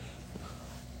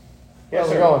 Yes, How's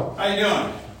it sir. going? How you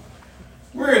doing?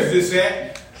 Where is this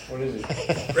at? What is it?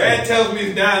 Brad tells me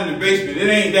it's down in the basement. It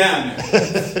ain't down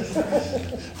there.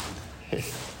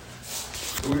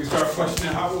 So we can start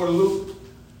questioning hot water loop.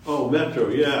 Oh, Metro,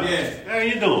 yeah. Yeah. How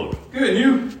you doing? Good, and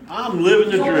you? I'm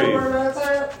living the dream.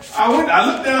 I looked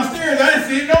downstairs. I didn't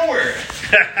see it nowhere.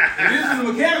 It is in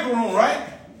the mechanical room, right?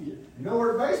 You know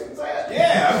where the basement's at?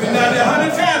 Yeah, I've been down there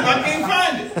 100 times. I can't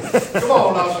find it. Come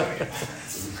on, I'll show you.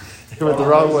 You went the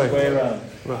wrong Way way. around.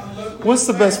 What's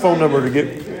the best phone number to get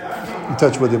in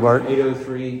touch with you, Mark?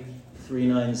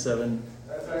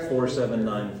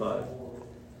 803-397-4795.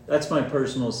 That's my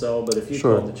personal cell, but if you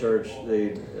Sure. call the church,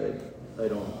 I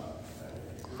don't.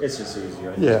 It's just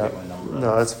easier. I just Yeah. get my number.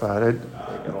 No, that's fine. I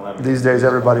don't have These days,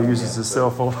 everybody uses a cell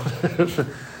phone.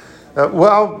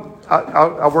 Well,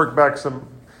 I'll work back some.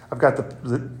 I've got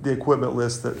the equipment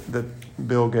list that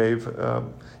Bill gave.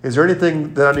 Is there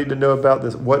anything that I need to know about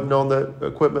this? Wasn't on the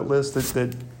equipment list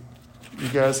that you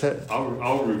guys had?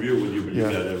 I'll review it with you, but you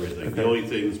Yeah. got everything. Okay.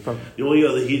 The only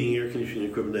other heating, air conditioning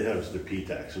equipment they have is the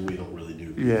PTAX, and we don't really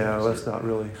do PTAX. Yeah, that's not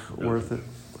really worth it.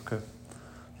 Okay,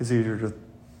 it's easier to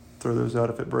throw those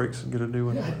out if it breaks and get a new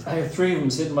one. I have 3 of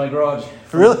them sitting in my garage.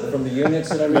 Really? From the units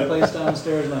that I replaced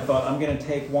downstairs, and I thought I'm going to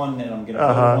take one and I'm going to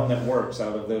build one that works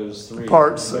out of those 3.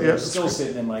 Parts, So yeah. they're still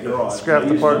sitting in my garage. Scrap I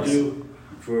the used parts. to do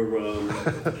for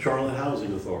Charlotte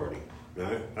Housing Authority.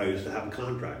 Right? I used to have a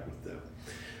contract with them,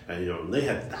 and they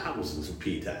had thousands of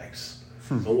PTAX.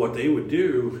 And what they would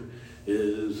do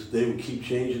is they would keep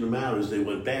changing them out as they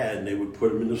went bad, and they would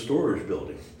put them in the storage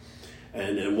building.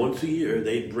 And then once a year,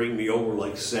 they'd bring me over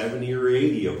like 70 or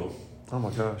 80 of them. Oh my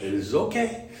gosh! And it's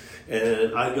okay.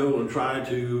 And I go and try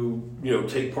to,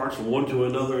 take parts from one to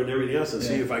another and everything else and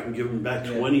see if I can give them back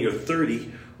 20 or 30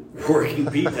 working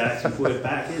PTAX and put it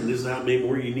back in. This is how many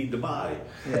more you need to buy.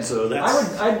 Yeah. So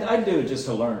that's... I'd do it just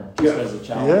to learn, just as a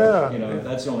challenge. Yeah.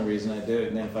 That's the only reason I do it.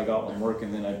 And then if I got one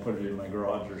working, then I'd put it in my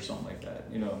garage or something like that.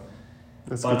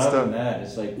 That's But good other stuff. than that,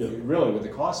 it's like really with the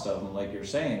cost of them, like you're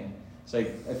saying, it's like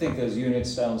I think those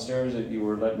units downstairs that you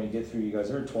were letting me get through, you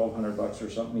guys are $1,200 or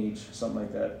something each, something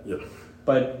like that. Yeah.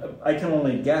 But I can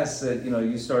only guess that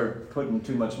you start putting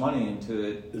too much money into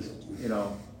it.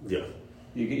 Yeah.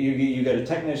 You get a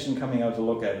technician coming out to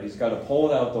look at it. He's got to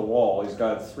pull it out the wall. He's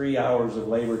got 3 hours of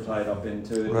labor tied up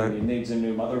into it. Right. And he needs a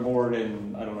new motherboard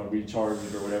and recharge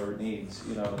it or whatever it needs.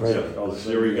 Right. Like all this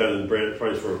There we labor. got a brand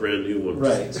price for a brand new one.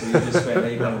 Right. So you just spend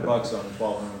 $800 on a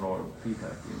 $1,200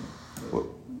 PPAC unit.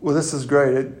 Well, this is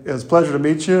great. It was a pleasure to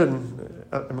meet you, and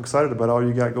I'm excited about all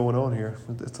you got going on here.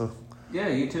 It's a Yeah,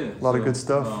 you too. lot of good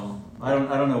stuff. I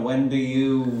don't know. When do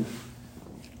you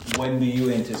when do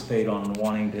you anticipate on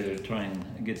wanting to try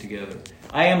and get together?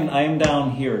 I am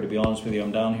down here, to be honest with you.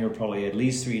 I'm down here probably at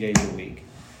least 3 days a week.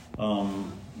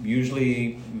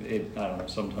 Usually, I don't know,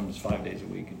 sometimes 5 days a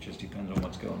week. It just depends on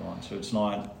what's going on. So it's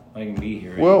not, I can be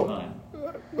here anytime.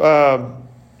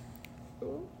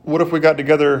 What if we got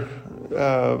together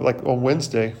like on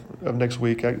Wednesday of next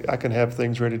week? I can have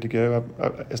things ready to go.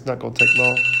 It's not going to take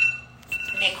long.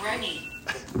 Nick Roney.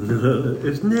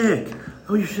 It's Nick.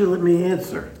 Oh, you should let me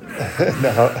answer.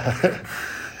 No.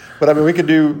 But I mean, we could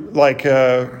do like,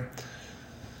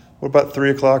 what about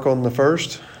 3 o'clock on the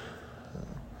 1st?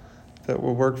 That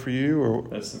will work for you, or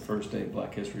That's the first day of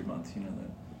Black History Month, you know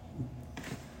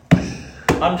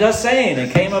that. I'm just saying,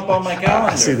 it came up on my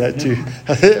calendar. I see that too.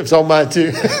 It's on mine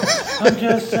too. I'm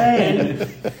just saying.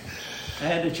 I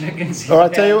had to check and see Oh, I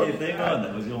tell you what- anything on.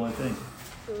 That was the only thing.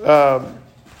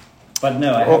 But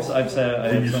no, I've said I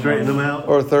Did have you something straighten on. them out?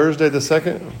 Or Thursday the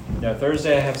 2nd. No,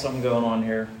 Thursday I have something going on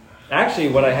here. Actually,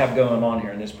 what I have going on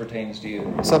here, and this pertains to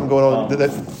you. Something going on.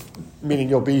 That meaning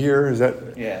you'll be here? Is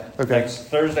that Yeah. Okay. Next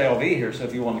Thursday I'll be here, so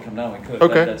if you want to come down, we could.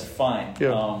 Okay. That's fine.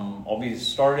 Yeah. I'll be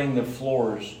starting the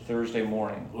floors Thursday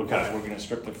morning. Okay. We're going to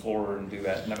strip the floor and do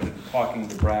that. And I've been talking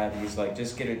to Brad. He's like,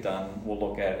 just get it done. We'll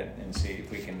look at it and see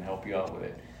if we can help you out with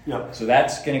it. Yep. So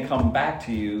that's going to come back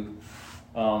to you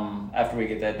after we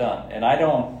get that done. And I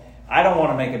don't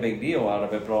want to make a big deal out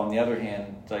of it, but on the other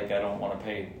hand, like I don't want to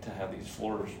pay to have these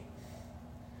floors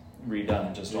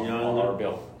redone just on our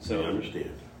bill. I So understand.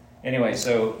 anyway,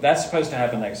 so that's supposed to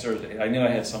happen next Thursday. I knew I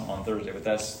had something on Thursday, but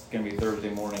that's going to be Thursday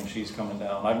morning. She's coming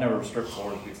down. I've never stripped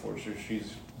floors before, so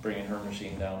she's bringing her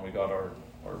machine down. We got our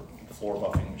floor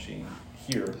buffing machine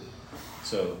here.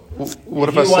 So what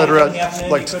If if I you set want her to come in the at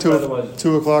afternoon, like you could, 2 otherwise-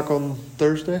 2 o'clock on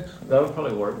Thursday? that would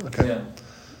probably work. Okay. Yeah.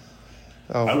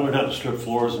 Oh. I learned how to strip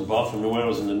floors and buff them when I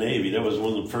was in the Navy. That was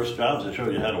one of the first jobs I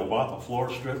showed you how to buff a floor,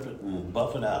 strip it, and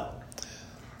buff it out.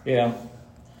 Yeah.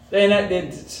 And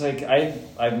it's like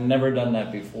I've never done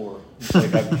that before. It's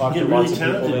like I've talked You to get lots really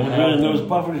of people talented that when have. you're in those and-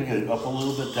 buffers. You get up a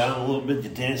little bit, down a little bit. You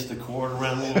dance the cord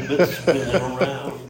around a little bit, spin it around.